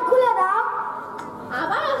জানলাটা খুলে দাও।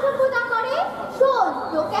 আবার অসভ্যতা করে। শোন,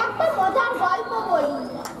 তোকে একটা মজার গল্প বলি।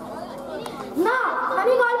 না,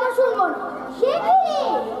 আমি গল্প শুনবো না। সে কি রে?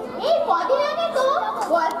 এই কদিন আগে তো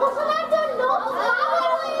গল্প শোনার জন্য পাগল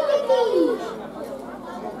হয়ে গেছিস।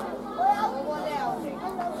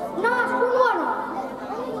 না, শুনবো না।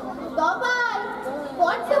 দবাই,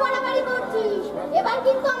 বড্ড বাড়াবাড়ি করছিস। এবার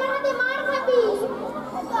কিন্তু আমার হাতে মার খাবি।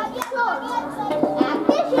 শোন, এক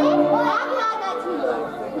দেশে এক রাজা ছিল।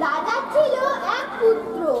 রাজার ছিল এক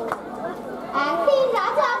পুত্র। একদিন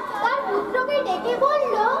রাজা তার পুত্রকে ডেকে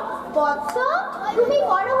বলল, বৎস, তুমি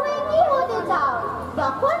বড় হয়ে কি হতে চাও?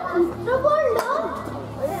 তখন পুত্র বলল,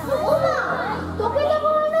 ও মা, তোকে তো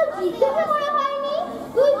কখনো জিজ্ঞাসা করা হয়নি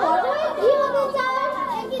তুই বড় হয়ে কি হতে চাস।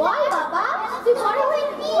 বল বাবা, তুই বড় হয়ে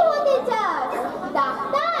কি হতে চাস?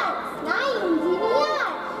 ডাক্তার, না ইঞ্জিনিয়ার,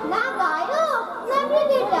 না গায়ক, না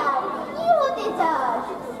ক্রিকেটার, কি হতে চাস?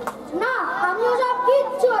 না, আমি ওসব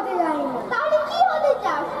কিচ্ছু হতে জানি না। তাহলে কি হতে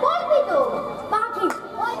চাস? বলবি তো। পাখি,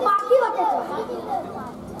 পাখি হতে চাই।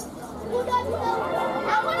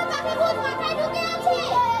 এখনো পাখি ভূত মাথায় ঢুকে আছে।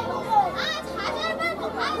 আজ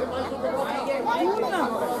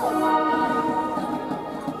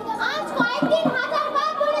আজ কয়েকদিন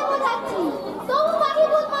হাজারবার ধরে বোঝাচ্ছি, তবু পাখি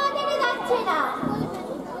ভূত মা থেকে যাচ্ছে না।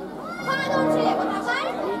 বাঁদর ছেলে কোথাকার।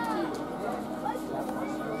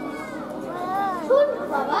 শোন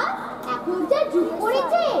বাবা, এখন যা যুগ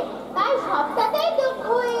পড়েছে তাই সবটাতেই দক্ষ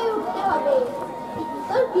হয়ে উঠতে হবে।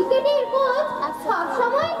 তোর ক্রিকেটের কোচ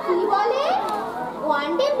সবসময় কি বলে?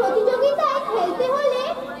 ওয়ানডে প্রতিযোগিতায় খেলতে হলে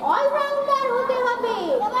অলরাউন্ডার হতে হবে।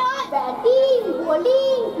 ব্যাটিং,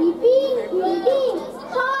 বোলিং, কিপিং, ফিল্ডিং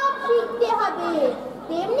সব শিখতে হবে।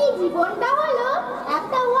 তেমনি জীবনটা হলো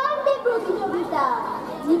একটা ওয়ানডে প্রতিযোগিতা।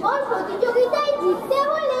 জীবন প্রতিযোগিতায় জিততে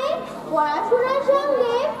হলে পড়াশোনার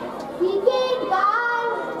সঙ্গে ক্রিকেট, গান,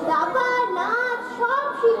 দাবা, নাচ সব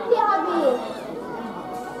শিখতে হবে।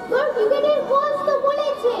 তোর ক্রিকেটের কোচ তো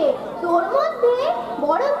বলেছে তোর মধ্যে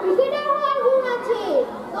বড় ক্রিকেটার হওয়ার গুণ আছে।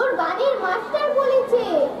 তোর গানের মাস্টার বলেছে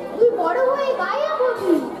তুই বড় হয়ে গায়ক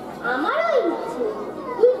হবি। আমারও ইচ্ছে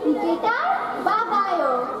তুই ক্রিকেটার বা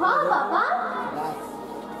গায়ক হ বাবা।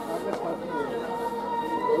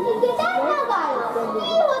 ক্রিকেটার না গায়ক,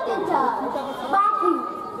 কি হতে চাস? পাখি,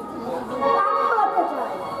 পাখি হতে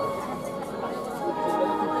চাই।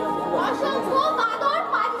 অসংখ্য বাঁদর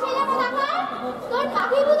পাঁচ ছেলে কোথাকার। তোর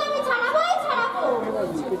পাখি ভূত আমি ছাড়াবোই ছাড়াবো।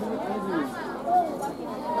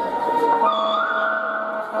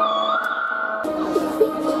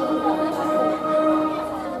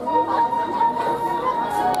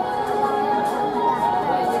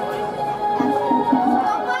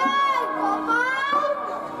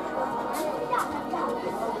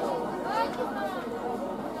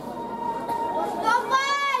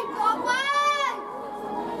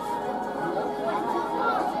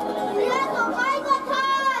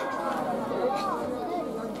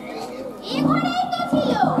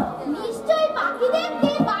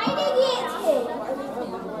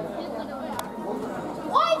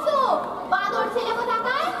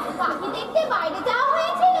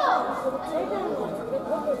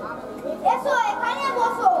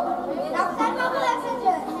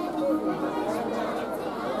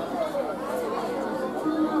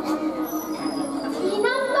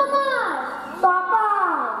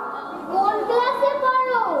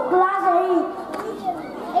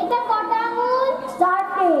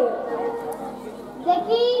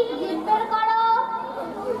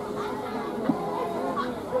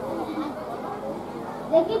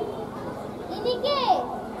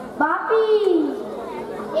 নাপিত।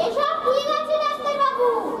 এসব ঠিক আছে ডাক্তারবাবু,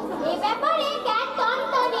 এ ব্যাপারে জ্ঞান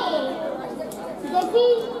টনটনে। দেখি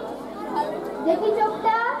দেখি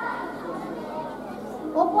চোখটা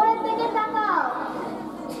ওপরের দিকে তাকাও।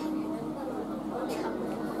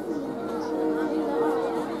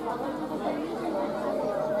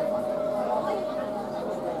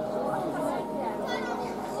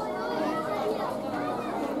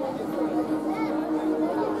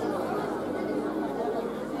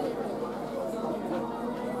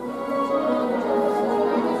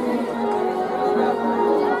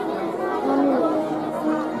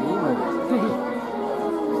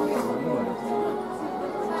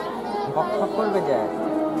 খপ করবে যায়।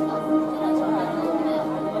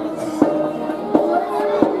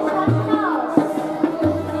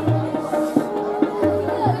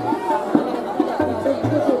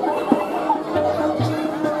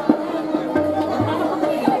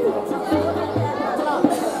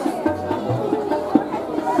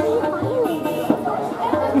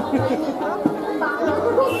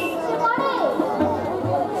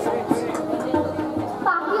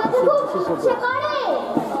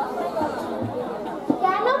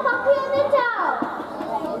 কেন পাখি হতে চাও?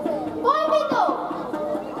 বলবি তো।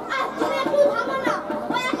 আর তুমি একটু থামো না,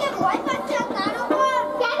 ওয়াকে ভয় পাচ্ছে তার উপর।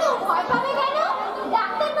 কেন ভয় পাবে কেন?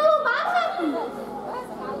 ডাক্তারবাবু বাঘ নাকি?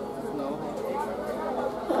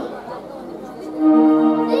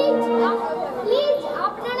 প্লিজ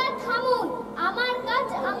আপনারা থামুন, আমার কাজ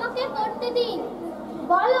আমাকে করতে দিন।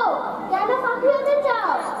 বলো কেন পাখি হতে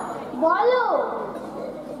চাও? বলো।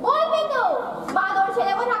 বলবি তো, বাদর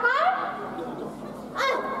ছেলে কোথাকার।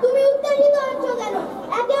 তুমি উত্তেজিত হচ্ছ কেন?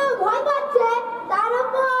 একে ভয় পাচ্ছে তার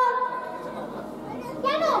উপর।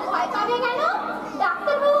 কেন ভয় পাবে কেন?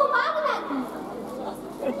 ডাক্তারবাবু বাঘ নাকি?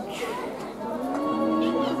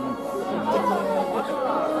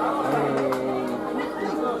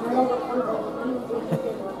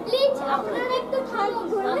 প্লিজ আপনারা একটু থামুন,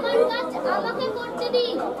 আমার কাজ আমাকে করতে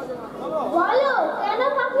দিন। বলো কেন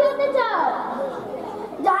পাখি হতে চাও?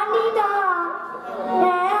 জানি না।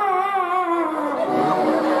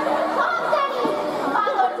 সব জানি,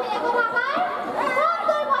 বাদর ছেলে কোথাকার। সব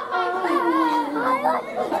তোর বদমাইশি।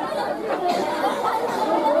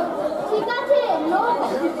 ঠিক আছে লোক,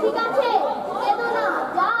 ঠিক আছে, কেঁদো না,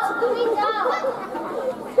 যাও তুমি যাও।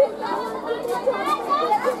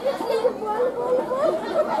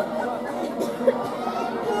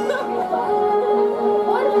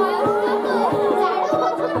 ওর বয়স কত? 13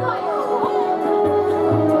 বছর বয়স।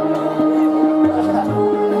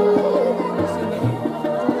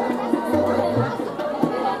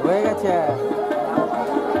 হয়ে গেছে।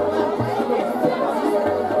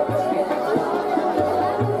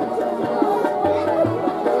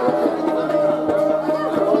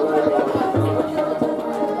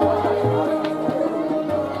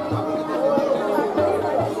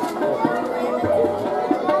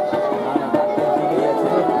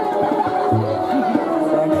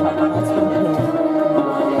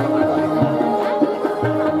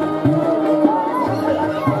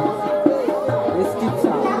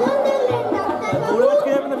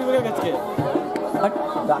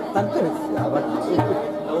 ডাক্তার তো এসেছে, আবার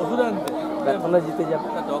ওষুধ আনতে এখনো জিতে যাবে।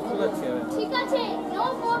 ডক্টর যাচ্ছে ঠিক আছে, নো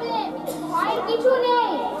প্রবলেম, ভয়ের কিছু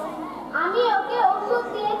নেই। আমি ওকে ওষুধ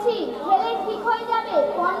দিয়েছি, খেলে ঠিক হয়ে যাবে।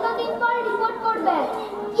 15 দিন পর রিপোর্ট করবেন।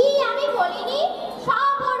 কি আমি বলিনি?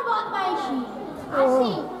 সব ওর বদমাইশি।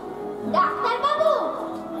 আসি। ডাক্তার বাবু,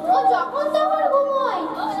 ও যখন তখন ঘুমোয়,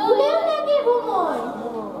 স্কুলেও নাকি ঘুমোয়।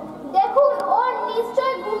 দেখুন, ওর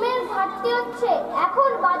নিশ্চয় ঘুমের ঘাটতি হচ্ছে। এখন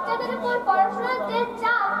বাচ্চাদের উপর পড়াশোনার যে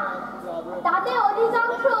চাপ, তাতে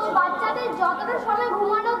অধিকাংশ বাচ্চাদের যতটা সময়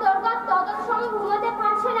ঘুমানো দরকার ততটা সময় ঘুমাতে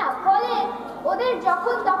পারছে না, ফলে ওদের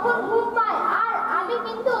যখন তখন ঘুম পায়। আর আমি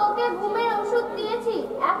কিন্তু ওকে ঘুমের ওষুধ দিয়েছি,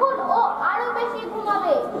 এখন ও আরো বেশি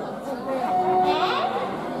ঘুমাবে। হ্যাঁ,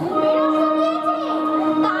 ঘুমের ওষুধ দিয়েছে,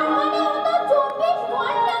 তার মানে ও তো 24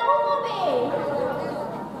 ঘন্টা ঘুমাবে।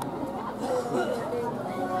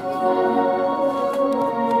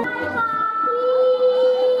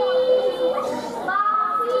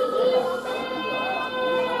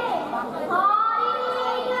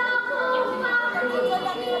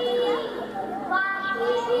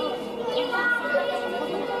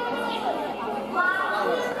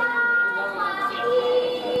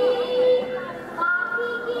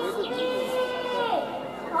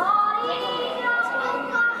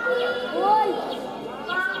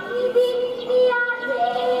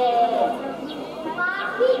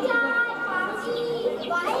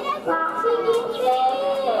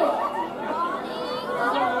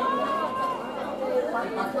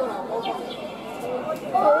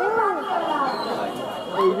 ও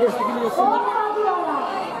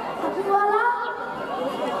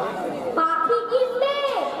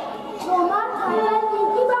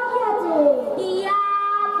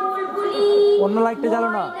লাইটটা জ্বালো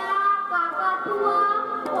না। কাকাতুয়া,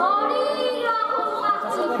 অনেক রকম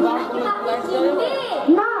পাখি। পাখি চিনবে?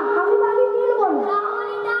 না, আমি বাড়ি নিয়ে না।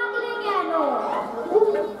 তাহলে ডাকলে কেন?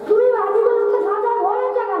 তুমি বাড়িগুলোকে সাজা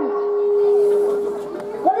ভরেছে কেন?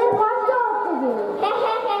 ওদের কষ্ট হচ্ছে যে।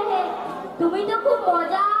 তুমি তো খুব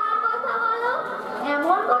মজার কথা বলো।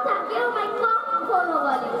 এমন কথা কেউ কখনো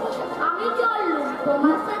বলে। আমি চললুম,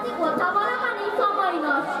 তোমার সাথে কথা বলা মানে সময়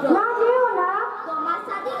নষ্ট। না যেও না, তোমার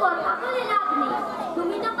সাথে কথা বলে লাভ নেই।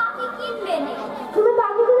 তুমি তো পাখি কিনবে না। তুমি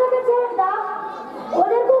বাকিগুলোকে ছেড়ে দাও,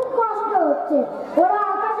 ওদের খুব কষ্ট হচ্ছে। ওরা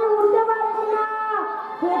আকাশে উড়তে পারছে না,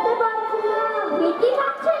 খেতে পারছে না। খেতে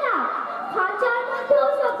পাচ্ছে না? খাঁচার মধ্যেও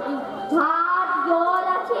সব কি ভাত জল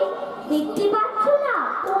আছে, দেখতে পাচ্ছ না?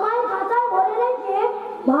 তোমায় খাঁচায় ভরে রেখে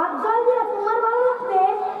ভাত জল দিয়ে তোমার ভালো লাগবে,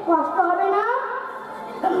 কষ্ট হবে না?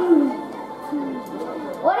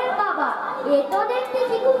 ওরে বাবা, এ তো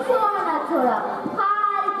দেখতেছি খুব সোহানা ছোড়া।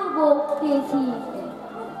 ফালতু বকতেছি।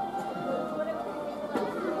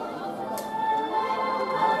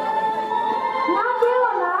 না যেও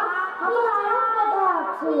না, আমার আরো কথা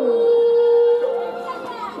আছে।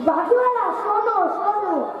 বাকিওয়ালা শোনো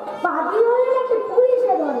শোনো, বাকি হলে নাকি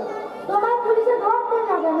পুলিশে ধরে। তোমার পুলিশে ধরতে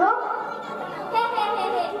না কেন?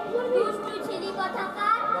 দুষ্টু ছিলি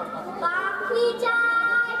কথাকার। পাখি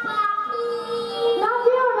চাই পাখি। না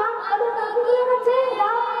যেও না, ওদের বাকিগুলোকে ছেড়ে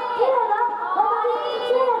দাও, ছেড়ে দাও, ওদেরকে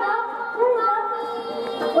ছেড়ে দাও, ছেড়ে দাও।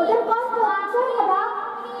 ওদের কষ্ট হচ্ছে, ছেড়ে দাও,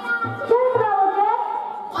 ছেড়ে দাও ওদের।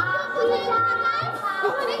 পাখি চাই।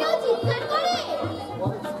 ওখানে কেউ চিৎকার করে?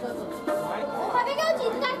 ওখানে কেউ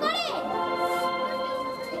চিৎকার করে?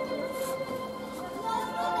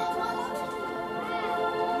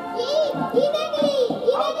 কি দেখলি?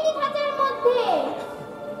 কি দেখলি খাঁচার মধ্যে?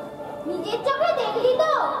 নিজের চোখে দেখলি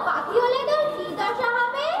তো? পাখি হলে তোর কি দশা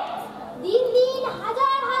হবে? দিন দিন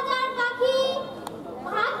হাজার হাজার পাখি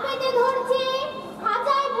হাত পেতে ধরছে,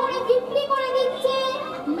 খাঁচায় ভরে বিক্রি করে দিচ্ছে,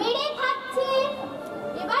 মেরে খাচ্ছে।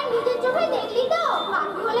 এবার নিজের চোখে দেখলি তো?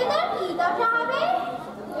 পাখি হলে তোর কি দশা হবে?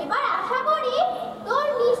 এবার আশা করি তোর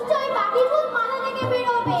নিশ্চয় পাখি ভূত মাথা থেকে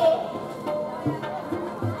বেরোবে।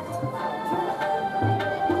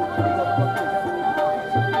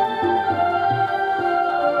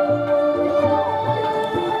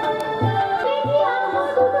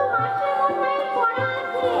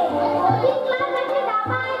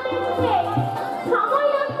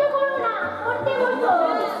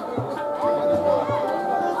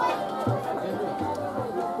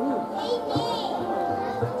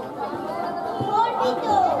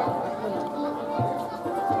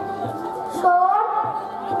 শোন,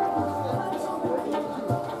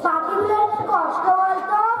 বাকিগুলোর কি কষ্ট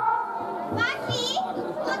বলতো? পাখি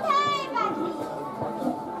কোথায়? পাখি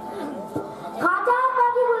খাঁচার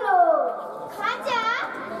বাকিগুলো। খাঁচা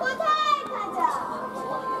কোথায়? খাঁচা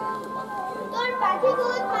তোর পাখি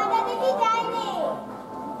ভূত মাথা থেকে যায়নি।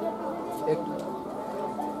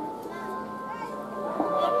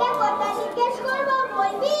 একটা কথা জিজ্ঞেস করবো,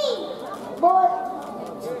 বলবি? বল,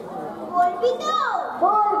 বলবি তো?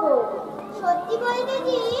 বলবো, সত্যি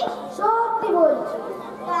বলতেছিস? সত্যি বলছি,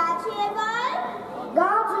 গা ছুঁয়ে বল।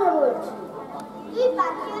 গা ছুঁয়ে বলছি। তুই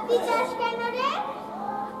পাখি হতে চাস কেন রে?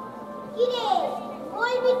 কি রে,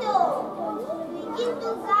 বলবি তো? তুই কিন্তু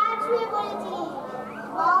গা ছুঁয়ে বলেছিস,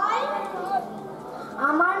 বল।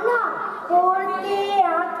 আমার না পড়তে,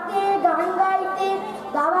 আঁকতে, গান গাইতে,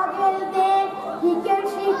 দাবা খেলতে, ক্রিকেট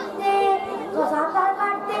শিখতে, সাঁতার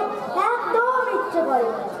কাটতে একদম ইচ্ছে করে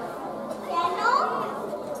না। কেন?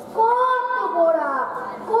 কত পড়া,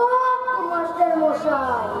 কত মাস্টার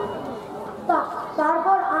মশাই,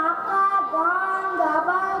 তারপর আঁকা, গান,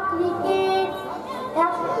 দাবা, ক্রিকেট,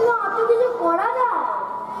 একসঙ্গে অত কিছু করা যায়?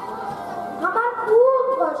 আমার খুব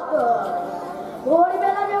কষ্ট হয়।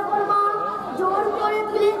 ভোরবেলা যখন মা জোর করে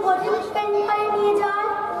তুলে কোচিং সেন্টারে নিয়ে যায়,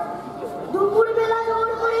 দুপুরবেলা জোর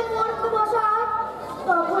করে পড়তে বসায়,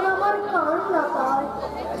 তখন আমার কান্না পায়।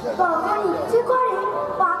 তখন ইচ্ছে করে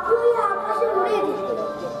পাখি হয়ে আকাশে উড়ে দিতে।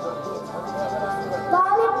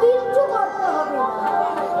 তাহলে কিচ্ছু করতে হবে না,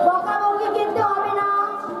 বকাবকি খেতে হবে না,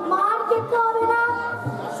 মার খেতে হবে না,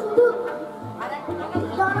 শুধু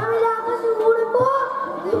ডানা মেলে আকাশে উড়বো।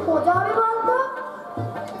 কি মজা হবে বলতো?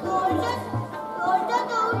 তোরটা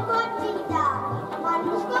তো উৎকট চিন্তা।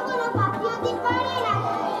 মানুষ কখনো পাখি হতে পারে না।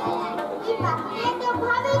 তুই পাখি এত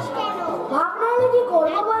ভাবিস কেন? ভাবনা এলে কি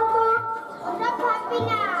করবো বলতো? ওসব ভাববি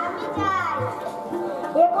না, আমি যাই।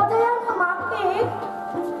 এ কথাই আমার মাকে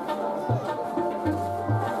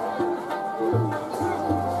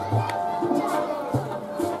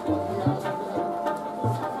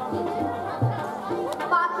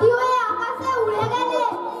পাখি হয়ে আকাশে উড়ে গেলে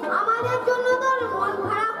আমাদের জন্য তোর মন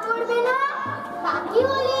খারাপ করবে না? পাখি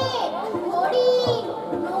হলে ঘড়ি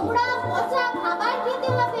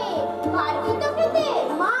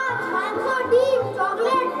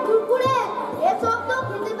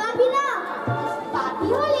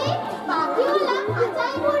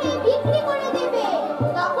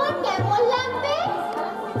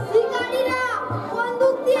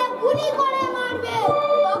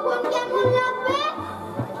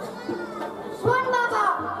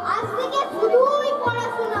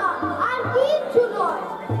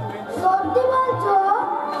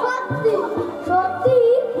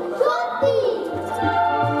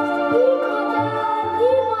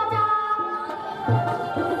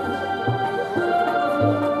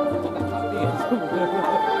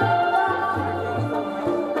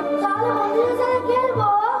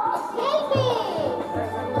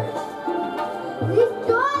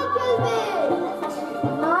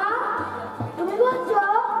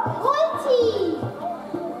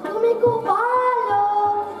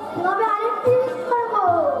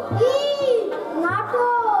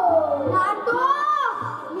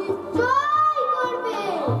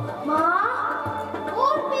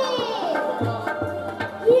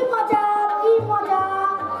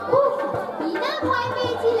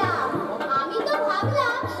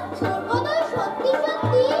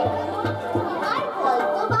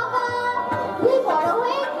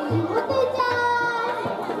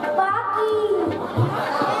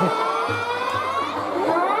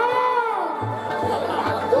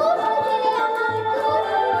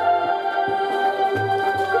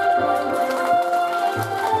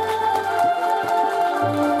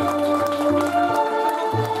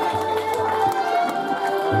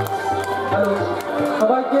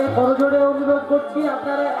সবাইকে করজোড়ে অনুরোধ করছি,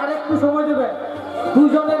 আপনারা আরেকটু সময় দেবেন।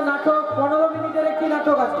 দুজনের নাটক, 15 মিনিটের একটি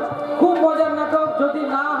নাটক আছে, খুব মজার নাটক। যদি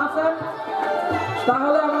না হাসেন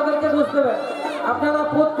তাহলে আমাদেরকে দোষ দেবেন। আপনারা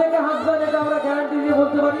প্রত্যেকে হাসবেন, এটা আমরা গ্যারান্টি দিয়ে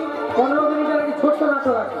বলতে পারি। 15 মিনিটের একটি ছোট্ট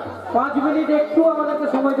নাটক আছে, 5 মিনিট একটু আমাদেরকে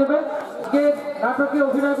সময় দেবেন। আজকে নাটকে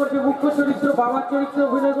অভিনয় করছে মুখ্য চরিত্র, বাবার চরিত্রে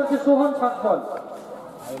অভিনয় করছে সোহন সাসবল,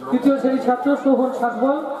 তৃতীয় শ্রেণীর ছাত্র সোহন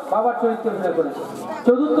সাসবল বাবার চরিত্রে অভিনয় করেছে।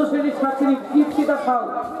 4র্থ শ্রেণীর ছাত্রী দীপশিতা সাউ,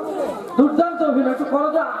 দুর্দান্ত অভিনয়, একটু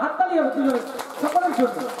করজ হাততালি হবে দুজনের সকলের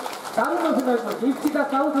জন্য, দারুণ অভিনয় করছে দীপশিতা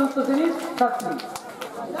সাউ, 4র্থ শ্রেণীর ছাত্রী।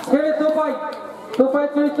 ছেলে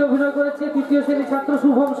তোপায়ের চরিত্রে অভিনয় করেছে 3য় শ্রেণীর ছাত্র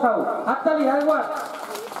শুভম সাউ, হাততালি আরেকবার,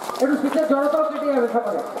 একটু শীতের জড়তাও কেটে যাবে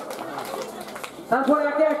সকালে। তারপর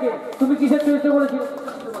একে একে তুমি কিসের চরিত্রে বলেছিলে?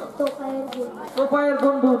 তোপায়ের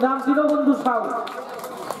বন্ধু, নাম দীনবন্ধু সাউ।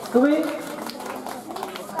 তুমি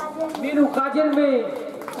মিনু, কাজের মেয়ে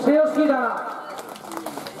শ্রেয়সী রানা।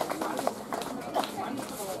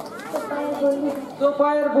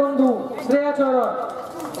 তোপায়ের বন্ধু শ্রেয়াচরণ,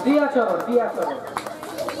 রিয়াচরণ।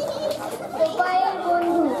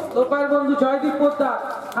 তোপায়ের বন্ধু জয়দীপ পোদ্দার।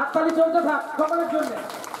 হাততালি চলতে থাক সকলের জন্য।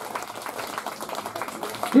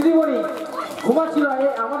 দিদিমণি ঘুমাচ্ছিল,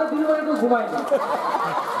 আমাদের দিদিমণি তো ঘুমায়নি।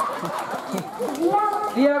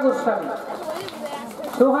 রিয়া গোস্বামী,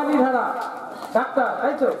 সোহানি ধারা, ডাক্তার,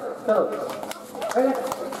 তাই তো? চলো।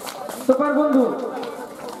 তোপার বন্ধু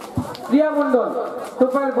রিয়া মন্ডল,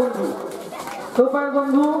 তোপায়ের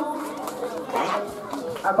বন্ধু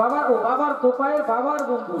আর বাবার তোপায়ের বাবার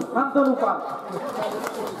বন্ধু শান্তনু পাল,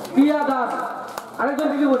 প্রিয়া দাস। আরেকজন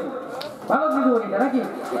দিদিমণি, ভালো দিদিমণিটা নাকি?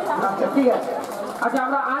 আচ্ছা ঠিক আছে। আচ্ছা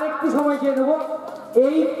আমরা আর একটু সময় চেয়ে নেবো।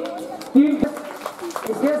 এই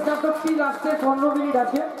শেষ নাটকটি লাস্টে 15 মিনিট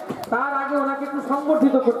আছে, তার আগে ওনাকে একটু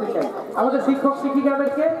সংগঠিত করতে চাই। আমাদের শিক্ষক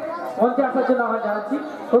শিক্ষিকাদেরকে মঞ্চে আসার জন্য আহ্বান জানাচ্ছি।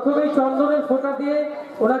 প্রথমেই চন্দনের ফোঁটা দিয়ে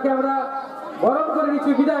ওনাকে আমরা বরণ করে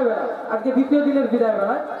নিচ্ছি বিদায় বেলা, আজকে 2য় দিনের বিদায়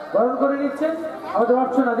বেলায় বরণ করে নিচ্ছেন আমাদের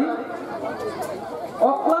অর্চনাদি।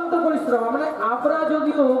 অক্লান্ত পরিশ্রম, আমরা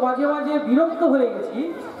যদিও মাঝে মাঝে বিরক্ত হয়ে গেছি,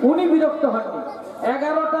 উনি বিরক্ত হননি।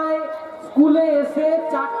 11টায় স্কুলে এসে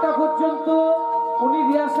 4টা পর্যন্ত উনি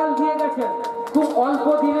রিহার্সাল দিয়ে গেছেন। খুব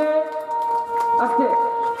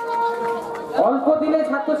অল্প দিনে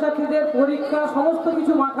ছাত্রছাত্রীদের পরীক্ষা সমস্ত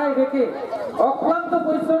কিছু মাথায় রেখে অক্লান্ত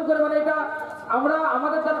পরিশ্রম করে, মানে এটা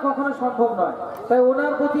আমাদের দ্বারা কখনো সম্ভব নয়। তাই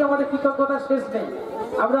ওনার প্রতি আমাদের কৃতজ্ঞতা শেষ নেই।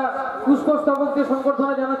 আমরা পুষ্পস্তবক দিয়ে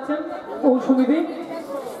সংবর্ধনা জানাচ্ছেন মৌসুমীদি,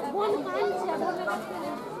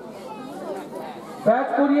 ব্যাচ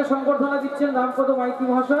করিয়ে সংবর্ধনা দিচ্ছেন রামপদ মাইতি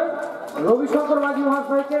মহাশয়। রবিশঙ্কর মাঝি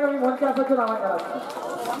মহাশয়কে আমি মঞ্চে আসার জন্য আহ্বান জানাচ্ছি।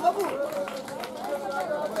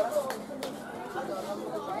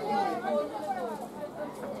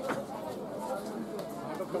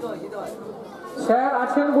 স্যার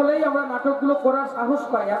আছেন বলেই আমরা নাটকগুলো করার সাহস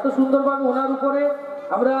পাই। এত সুন্দরভাবে ওনার উপরে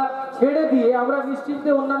আমরা ছেড়ে দিয়ে আমরা নিশ্চিন্তে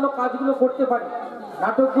অন্যান্য কাজগুলো করতে পারি,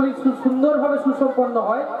 নাটকগুলি সুন্দরভাবে সুসম্পন্ন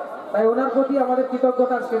হয়। তাই ওনার প্রতি আমাদের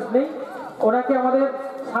কৃতজ্ঞতার শেষ নেই। ওনাকে আমাদের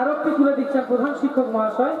স্মারকটি তুলে দিচ্ছেন প্রধান শিক্ষক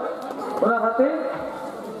মহাশয়। ওনার হাতে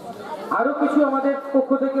আরো কিছু আমাদের পক্ষ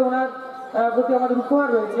থেকে ওনার প্রতি আমাদের উপহার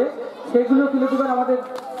রয়েছে, সেগুলো তুলে দেবেন আমাদের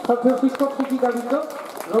শিক্ষক শিক্ষিকাবৃন্দ।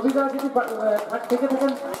 রবিদা যদি থেকে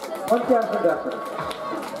থাকেন মঞ্চে আসবেন। ডাক্তার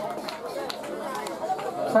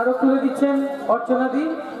স্মারক তুলে দিচ্ছেন অর্চনাদি,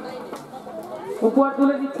 উপহার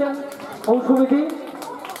তুলে দিচ্ছেন মৌসুমীদি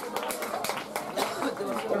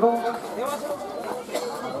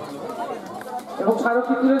এবং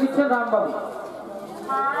স্মারকটি তুলে দিচ্ছেন রামবাবু।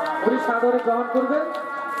 উনি সাদরে গ্রহণ করবেন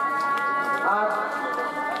আর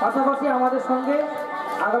পাশাপাশি আমাদের সঙ্গে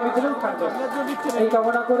আগামী দিনেও থাকবেন, এই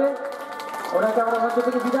কামনা করে ওনাকে আমরা মঞ্চ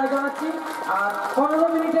থেকে বিদায় জানাচ্ছি। আর 15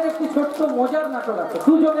 মিনিটের একটি ছোট্ট মজার নাটক আছে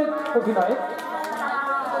দুজনের অভিনয়ে,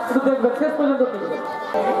 একটু দেখবেন, শেষ পর্যন্ত দেখবেন।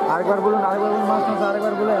 আরেকবার বলুন মাস্টার,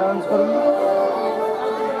 আরেকবার বলে অ্যানাউন্স করুন।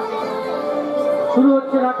 শুরু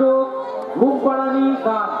হচ্ছে নাটক ঘুম পাড়ানি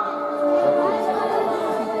গান।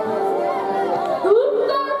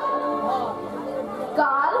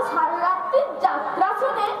 কাল সারা রাত্রির যাত্রা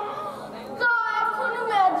শুনে গা এখন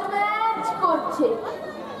ম্যাচ করছে।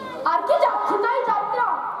 আর কি যাচ্ছে তাই যাত্রা,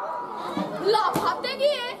 লাফাতে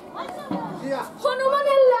গিয়ে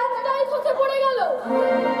হনুমানের ল্যাজটাই খসে পড়ে গেল।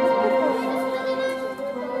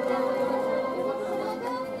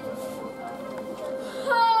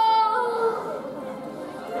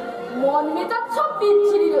 মন মেজাজ সব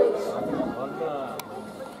বিচ্ছিরি রয়েছে,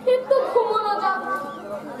 একটু ঘুমানো যাক।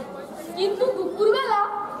 কিন্তু দুপুরবেলা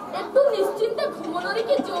একটু নিশ্চিন্তে ঘুমানোর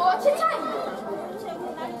কি জো আছে চাই?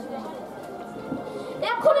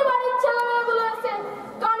 এখনই বাড়ির ছেলেমেয়েগুলো এসে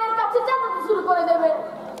কানের কাছে চাটাতে শুরু করে দেবে।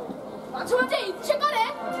 মাঝে মাঝে ইচ্ছে করে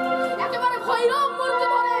একেবারে ভৈরব মূর্তি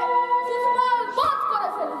ধরে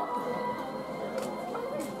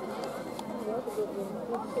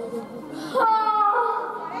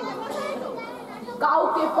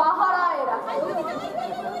কাউকে পাহারায় রাখে।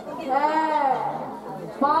 হ্যাঁ,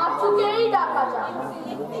 পাঁচুকেই ডাকা যায়,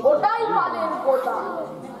 ওটাই পালের পোতা।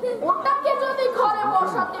 ওটাকে যদি ঘরে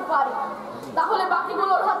বসাতে পারি তাহলে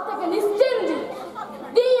বাকিগুলোর হাত থেকে নিশ্চিন্তি।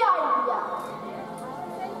 The idea.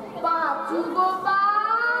 পাঁচু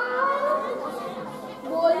গোপাল,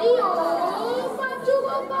 বলি ও পাঁচু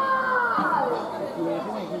গোপাল,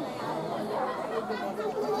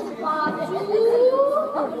 পাঁচু,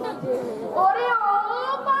 ওরে ও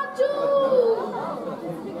পাঁচু,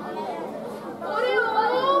 ওরে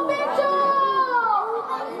ও বেচো,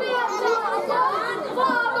 বেচো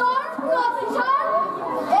ফাদার প্রফেসর।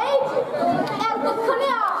 এই যে এতক্ষণে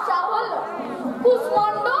আসা হলো।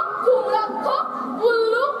 কুষ্মাণ্ড, ধূম্রাক্ষ,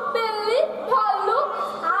 উল্লুক, বেল্লি, ভাল্লুক।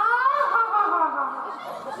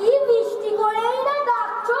 কি মিষ্টি করেই না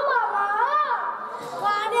ডাকছো বাবা,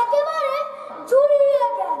 কান একেবারে জুড়িয়ে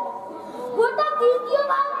গেল। গোটা দ্বিতীয়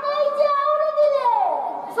ভাগটাই যে আউড়ে দিলে।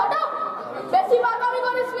 শট আপ, বেশি বাদামি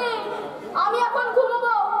করিস নি। আমি এখন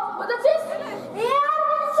ঘুমোবো, বুঝেছিস? এ আর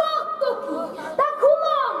শক্ত কি, তা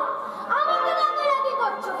ঘুমাও না, আমাকে রাগারাগি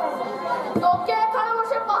করছো কেন? তোকে এখানে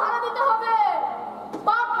বসে পাহারা দিতে হবে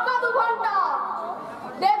পাক্কা 2 ঘন্টা।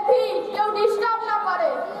 দেখবি কেউ ডিস্টার্ব না করে।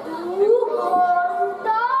 2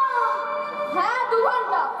 ঘন্টা? হ্যাঁ 2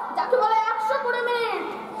 ঘন্টা, যাকে বলে 120 মিনিট।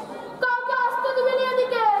 কাউকে আসতে দিবি নি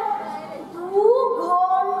এদিকে। 2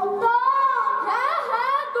 ঘন্টা? হ্যাঁ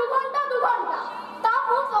হ্যাঁ 2 ঘন্টা 2 ঘন্টা। তা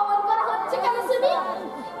মুখ অমন করা হচ্ছে কেন শুনি?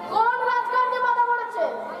 কোন রাজকারণে বাধা পড়েছে?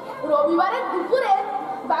 রবিবারের দুপুরে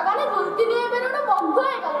বাগানে গুলতি নিয়ে বেরোনো বন্ধ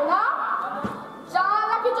হয়ে গেল না?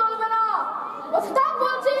 চালাকি চলবে না, বসে থাক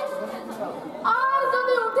বলছি। আর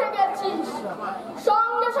যদি উঠে গেছিস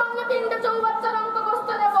সঙ্গে সঙ্গে 3টে চৌবাচ্চার অঙ্ক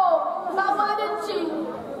কষতে দেবো, না বলে দিচ্ছি।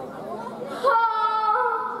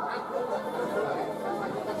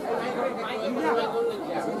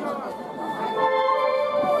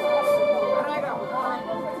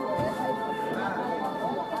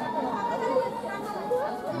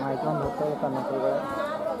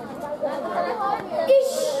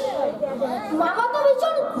 ইস, মামা তো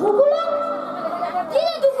ভীষণ ঘুঘুলো,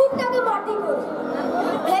 দিনে 2 ফুটটাকে মাটি করে।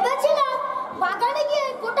 ভেবেছিলাম বাগানে গিয়ে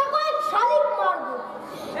গোটা কয়েক শালিক মারবো,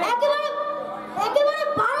 একেবারে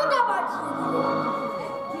 12টা বাজিয়ে দিল।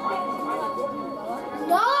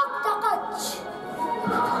 নাক ডাকাচ্ছে,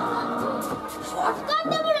 শর্টকাট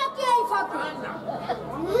দেবো নাকি এই ফাঁকে?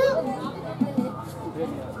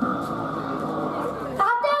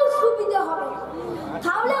 তাতেও সুবিধে হবে,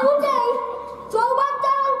 তাহলে উঠেই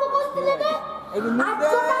চৌবাচ্চার অঙ্ক করতে দেবে। আর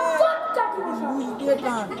ছোটা চোট চাটি বসাবে।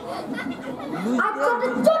 আর ছোটা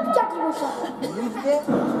চোট চাটি বসাবে।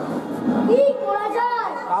 কি করা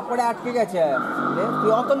যায়? কাপড়ে আটকে গেছে।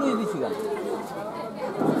 তুই অত লুজ দিছি কেন?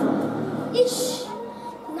 ইস,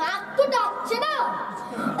 নাক তো ডাকছে না,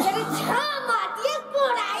 যেন ছা মাটিয়ে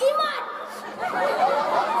কড়াই মার।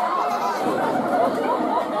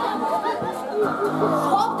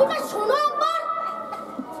 শব্দটা শোনো একবার।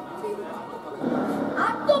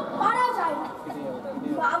 আর তো পারা যায় না।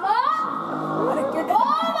 মামা, ও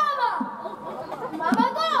মামা, মামা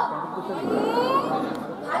গো,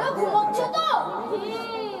 ভালো ঘুমোচ্ছ তো?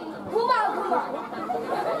 ঘুমাও ঘুমাও।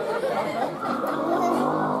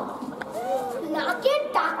 নাকের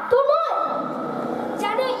ডাক তো নয়,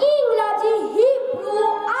 যেন ইংরাজি, হিব্রু,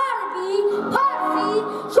 আরবি, ফার্সি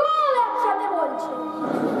সব একসাথে বলছে।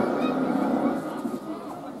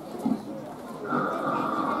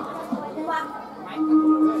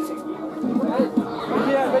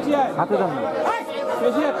 হাতে দাম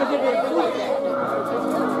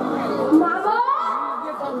মামা,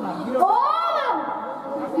 ও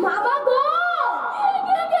মামা গো,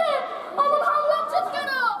 আমার হামলাচ্ছিস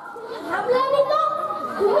কেন? হামলানি তো,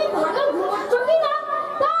 তুমি ভালো ঘুমাচ্ছ কিনা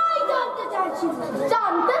তাই জানতে চাইছি।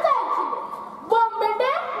 জানতে চাইছি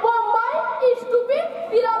বোম্বেতে, বোম্বাই, স্টুপিড,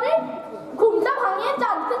 পিরামিড, ঘুমটা ভাঙিয়ে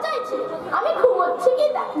জানতে চাইছি আমি ঘুমোচ্ছি কি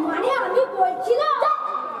তা? মানে আমি বলছিলাম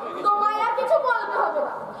তোমায় আর কিছু বলতে হবে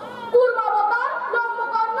না। কুর্মাবতার,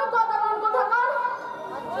 লম্বকর্ণ, গদানন কোথাকার।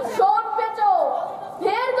 শোন পেঁচো,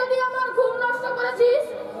 ফের যদি আমার ঘুম নষ্ট করেছিস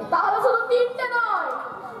তাহলে শুধু 3টে নয়,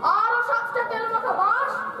 আরো 7টা তেল মাখা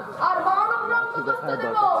বাঁশ আর 52 রঙ করতে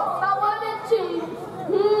দেবো, তা বলে দিচ্ছি।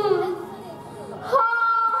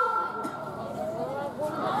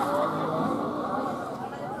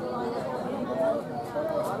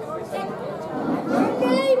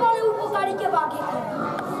 এই বলে উপকারীকে বাঘে খায়।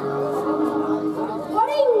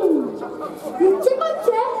 ইচ্ছে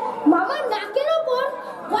করছে মামার নাকের ওপর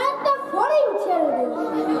কয়েকটা ফড়িং ছেড়ে দেবে।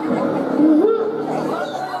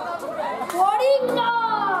 ফড়িং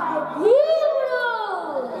নয়, ভিমরু।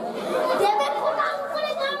 দেবে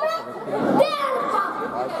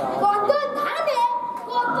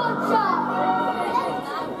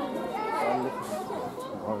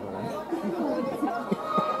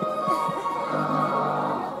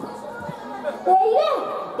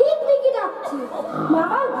টিকটিকি ডাকছি।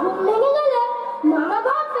 মামার ঘুম ভেঙে গেলে মামা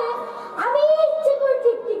ভাববে আমি ইচ্ছে করে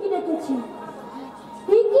টিকটিকি ডেকেছি।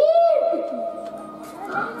 টিকি টিকি।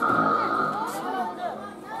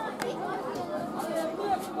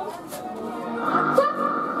 আচ্ছা,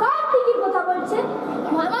 কার টিকির কথা বলছে?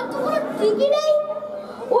 মামার তো কোনো টিকি নেই।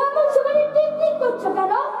 ও এমন সময় টিকটিক করছে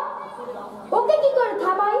কেন? ওকে কি করে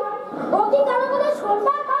থামাই? ও কি কারো মধ্যে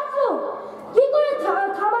সরবার পাত্র? কি করে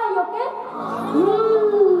থামাই ওকে?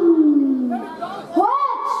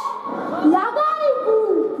 লাগাই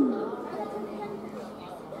গুলতি।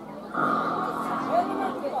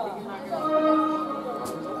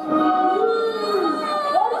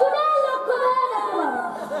 অর্জুনের লক্ষ্য হয়ে গেছে বাবা।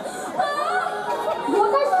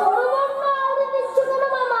 গোটা সরোবরটা আউড়ে দিচ্ছ কেন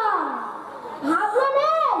মামা? ভাবনা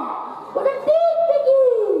নেই, ওটা টিকটিকি।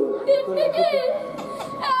 টিকটিকি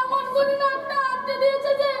এমন করে নাকটা আটকে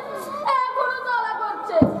দিয়েছে যে এখনো জ্বালা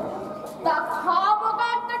করছে। তা খাবো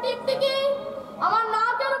একটা টিকটিকি আমার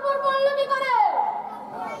নাকের উপর পড়লো কি করে?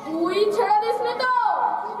 তুই ছেড়ে দিসনি তো?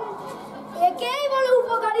 একেই বলে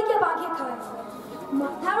উপকারীকে বাঘে খায়।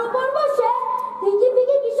 মাথার উপর বসে টিকি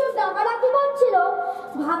পিকি কিসব ডাকাডাকি করছিল,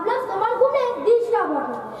 ভাবলাম তোমার ঘুমে ডিস্টার্ব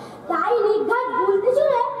হবে, তাই নিঘাত ভুলতে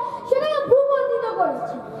শুনে সেটাকে ভূপতিত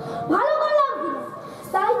করেছি। ভালো করলাম কিনা?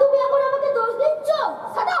 তাই তুমি এখন আমাকে দোষ দিচ্ছ?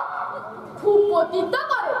 সাদা ভূপতিত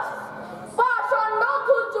করে পাষণ্ড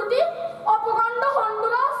খুঁজুটি অপকাণ্ড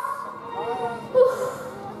হন্ডুরাস। উফ,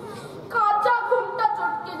 কাঁচা ঘুমটা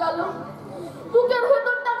চটকে গেল। বুকের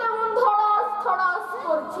ভেতরটা কেমন ধড়াস ধড়াস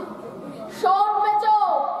করছে। শোন বেচো,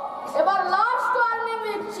 এবার লাস্ট ওয়ার্নিং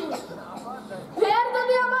দিচ্ছি। ফের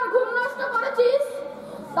যদি আমার ঘুম নষ্ট করেছিস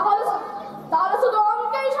তাহলে তাহলে শুধু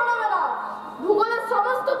অঙ্কেই শোনাবে না, ভূগোলের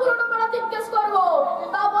সমস্ত পুরনো পড়া জিজ্ঞেস করবো।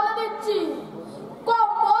 তা বলে দিচ্ছি,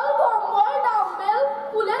 কম্বল কম্বল ডাম্বেল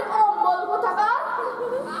ফুলের অম্বল কোথাকার।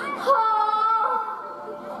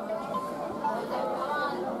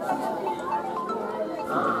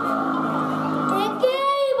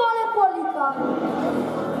 একেই বলে কলিকা।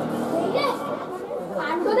 এই রে,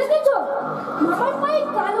 কাণ্ড দেখেছো? মামার পায়ে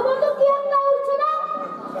কালো মতো কি একটা উঠছে না?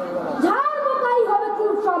 ঝাড় বোকাই হবে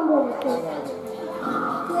খুব সম্ভবত।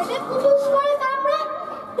 পেটে কুটুস করে কামড়ে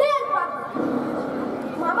তেল পাবে।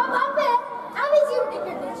 মামা ভাববে আমি চিমটি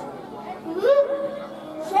কেটেছি।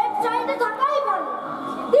 শেষ চাইতে থাকাই ভালো।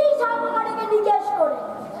 দিই সামনাটাকে জিজ্ঞেস করে।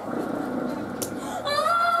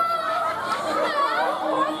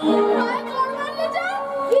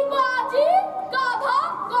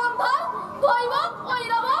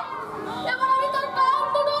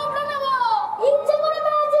 ইচ্ছে করে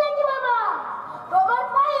মেরেছি নাকি মামা? তোমার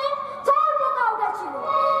পায়ে ছাড় পোকা উঠেছিল,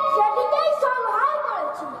 সেটিকেই সংহার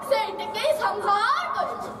করেছি। সেইটাকেই সংহার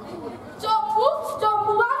করেছে। জম্বু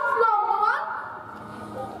জম্বুবান লম্ববান।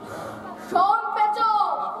 শোন পেচো,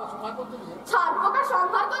 ছাড় পোকা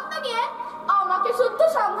সংহার করতে গিয়ে আমাকে শুদ্ধ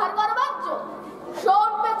সংহার করবার জন্য।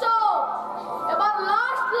 শোন পেচো, এবার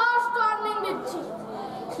লাস্ট ওয়ার্নিং দিচ্ছি।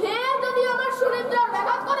 ফের যদি আমার সুরেন্দ্রার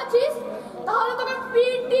ব্যাঘাত করেছিস তাহলে তোকে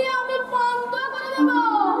পিটিয়ে আমি পান্ত করে দেবো।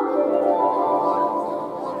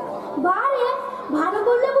 বারে ভালো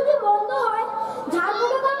করলে বুঝি বন্ধ হয়? ঝাড়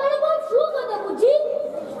পোকা কামড়ে কোন সুখ হতে বুঝি?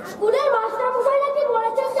 স্কুলের মাস্টার মশাই নাকি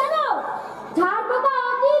বলেছেন জানো, ঝাড় পোকা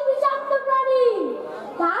অতি বিষাক্ত প্রাণী।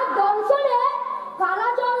 তার দংশনে কালা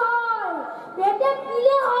জ্বর হয়, পেটে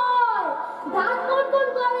পিলে হয়, দাঁত কনকন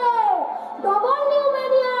করে, ডবল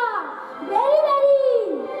নিউমোনিয়া, ভেরি ভেরি।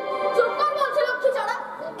 চুপ কর বলছি লক্ষ্মী ছাড়া।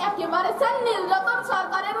 একেবারে স্যার নীলরতন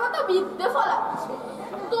সরকারের মতো বিদ্যে ফলাচ্ছে।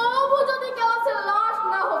 তবু যদি ক্লাসে লাস্ট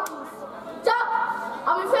না হতিস। যাক,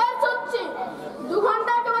 আমি ফের চলছি। 2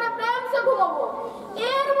 ঘন্টা একেবারে প্রেম সে ঘুমাবো।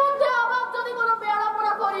 এর মধ্যে আবার যদি কোনো বেড়া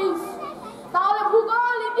পড়া করিস তাহলে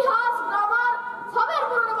ভূগোল ইতিহাস গ্রামার সবের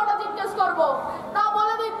পুরনো কথা জিজ্ঞেস করবো। তা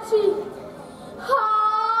বলে দিচ্ছি।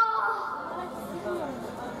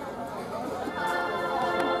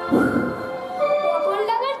 পটল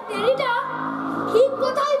ডাঙার টেরিটা ঠিক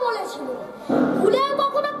কথাই বলেছিল। ভুলে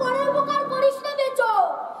কখনো পরের উপকার করিস না বেচো,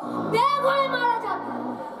 বেগ হয়ে মারা যাবে।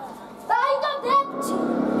 তাই তো দেখছি।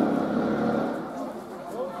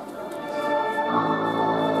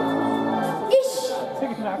 ইস,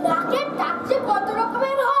 নাকের ডাক যে কত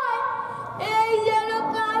রকমের হয়। এই যেন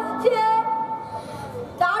কাঁদছে,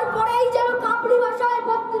 তারপরেই যেন কাপড়ি ভাষায়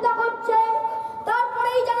বক্তৃতা করছে,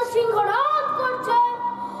 তারপরেই যেন সিংহনাদ করছে,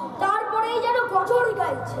 তারপরেই যেন গজল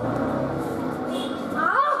গাইছে।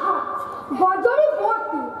 আহা, গজলই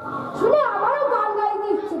ভর্তি। শুনে আমারও গান গাইতে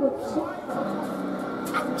ইচ্ছে করছে।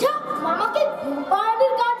 আচ্ছা, মামাকে ঘুম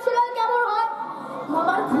পাড়ানির গান শোনালে কেমন হয়?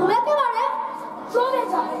 মামার ঘুম একেবারে চলে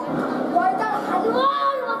যায়। গয়তার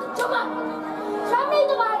হালুয়ার মতো চমক। সামনেই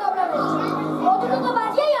তো 12টা বেজেছে। কতটুকু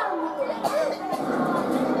বাজেই আরম্ভ করে।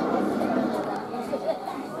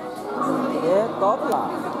 তবলা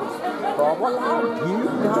তবলা ঢিল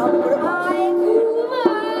ঢাল করে আয়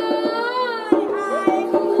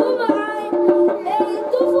ঘুমায় এই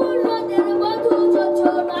তো ফুলদের মধু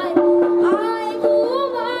যোছনায় আয়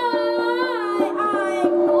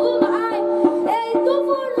ঘুমায় এই তো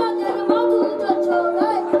ফুলদের মধু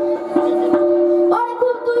যোছনায় ওরে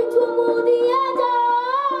খুব তুই চুমু দিয়ে যা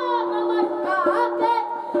আমার কাকে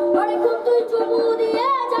ওরে খুব তুই চুমু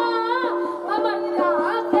দিয়ে যা আমার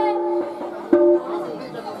কাকে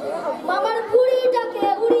মামার কুড়িটাকে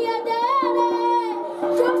উড়িয়ে দে রে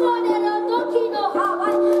সকলের দক্ষিণ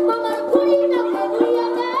হাওয়ায় মামার কুড়িটাকে উড়িয়ে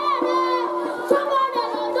দে রে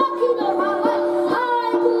সকলের দক্ষিণ হাওয়ায়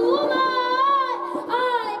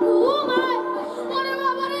আয় ঘুমায় ওরে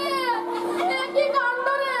বাবা রে এ কি কাণ্ড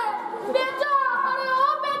রে বেচো আরে ও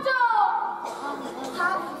বেচো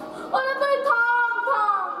ওরে তুই থাম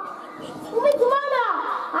তুমি ঘুমাও না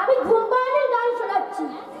আমি ঘুম পাড়ানোর গান শোনাচ্ছি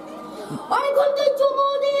ওরে ঘুম তুই চুমু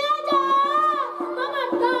দিয়ে যা মামার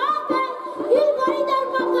কাকে নীল গরিদার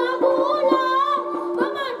পাকা গুলা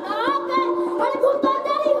মামার কাকে ওরে ঘুম তো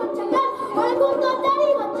দেরি হচ্ছে কেন ওরে ঘুম তো দেরি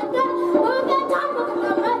হচ্ছে কেন আমাকে ছাড়বো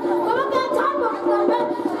কেন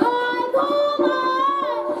আয়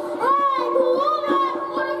ঘুমায়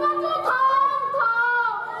ওরে বাচ্চা থাম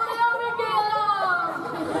ওরে আমি গেলাম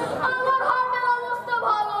আমার হাতের অবস্থা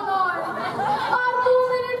ভালো নয় আর 2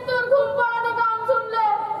 মিনিট তোর ঘুম পাড়ানি গান শুনলে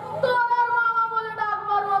তোর আর মামা বলে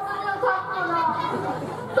ডাকবার মতো কেউ থাকতো না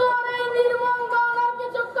তোর এই নির্মম গান আর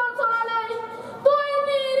কিছুক্ষণ শোনালেই তুই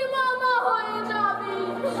নির্মামা হয়ে যাবি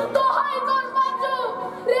দোহাই কর বাচ্চু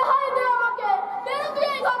রেহাই দে আমাকে বেরো তুই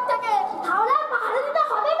এই ঘর থেকে তাহলে আর পাহাড়ে দিতে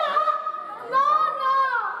হবে না না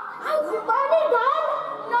আর ঘুম পাড়ানির গান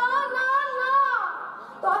না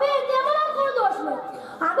তবে এতে আমার আর কোনো দোষ নেই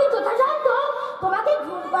আমি যথাসাধ্য তোমাকে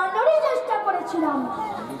ঘুম পাড়ানোরই চেষ্টা করেছিলাম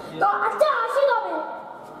তো আচ্ছা আসি তবে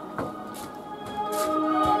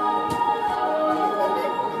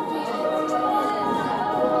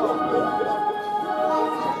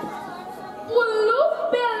উল্লু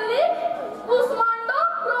বেল্লি উসমান্ড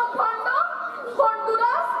ব্রহ্মান্ড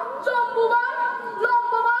হন্ডুরাস জম্বুবান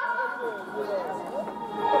লম্ববান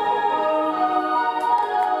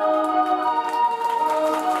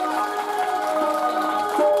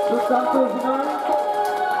দুর্দান্ত অভিনয়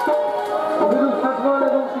অভিরূপ সাজমল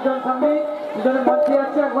এবং সুজন সামনে দুজনে মঞ্চে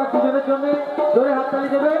আছে একবার দুজনের জন্য জোরে হাততালি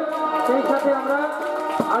দেবেন সেই সাথে আমরা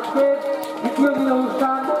আজকে দ্বিতীয় দিন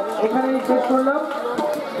অনুষ্ঠান এখানেই শেষ করলাম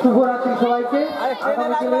শুভরাত্রি সবাইকে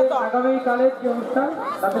আগামীকালের যে অনুষ্ঠান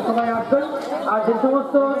তাতে সবাই আসবেন আর যে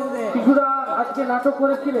সমস্ত শিশুরা আজকে নাটক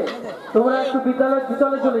করেছিলে তোমরা একটু বিদ্যালয়ে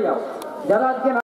চলে যাও যারা আজকে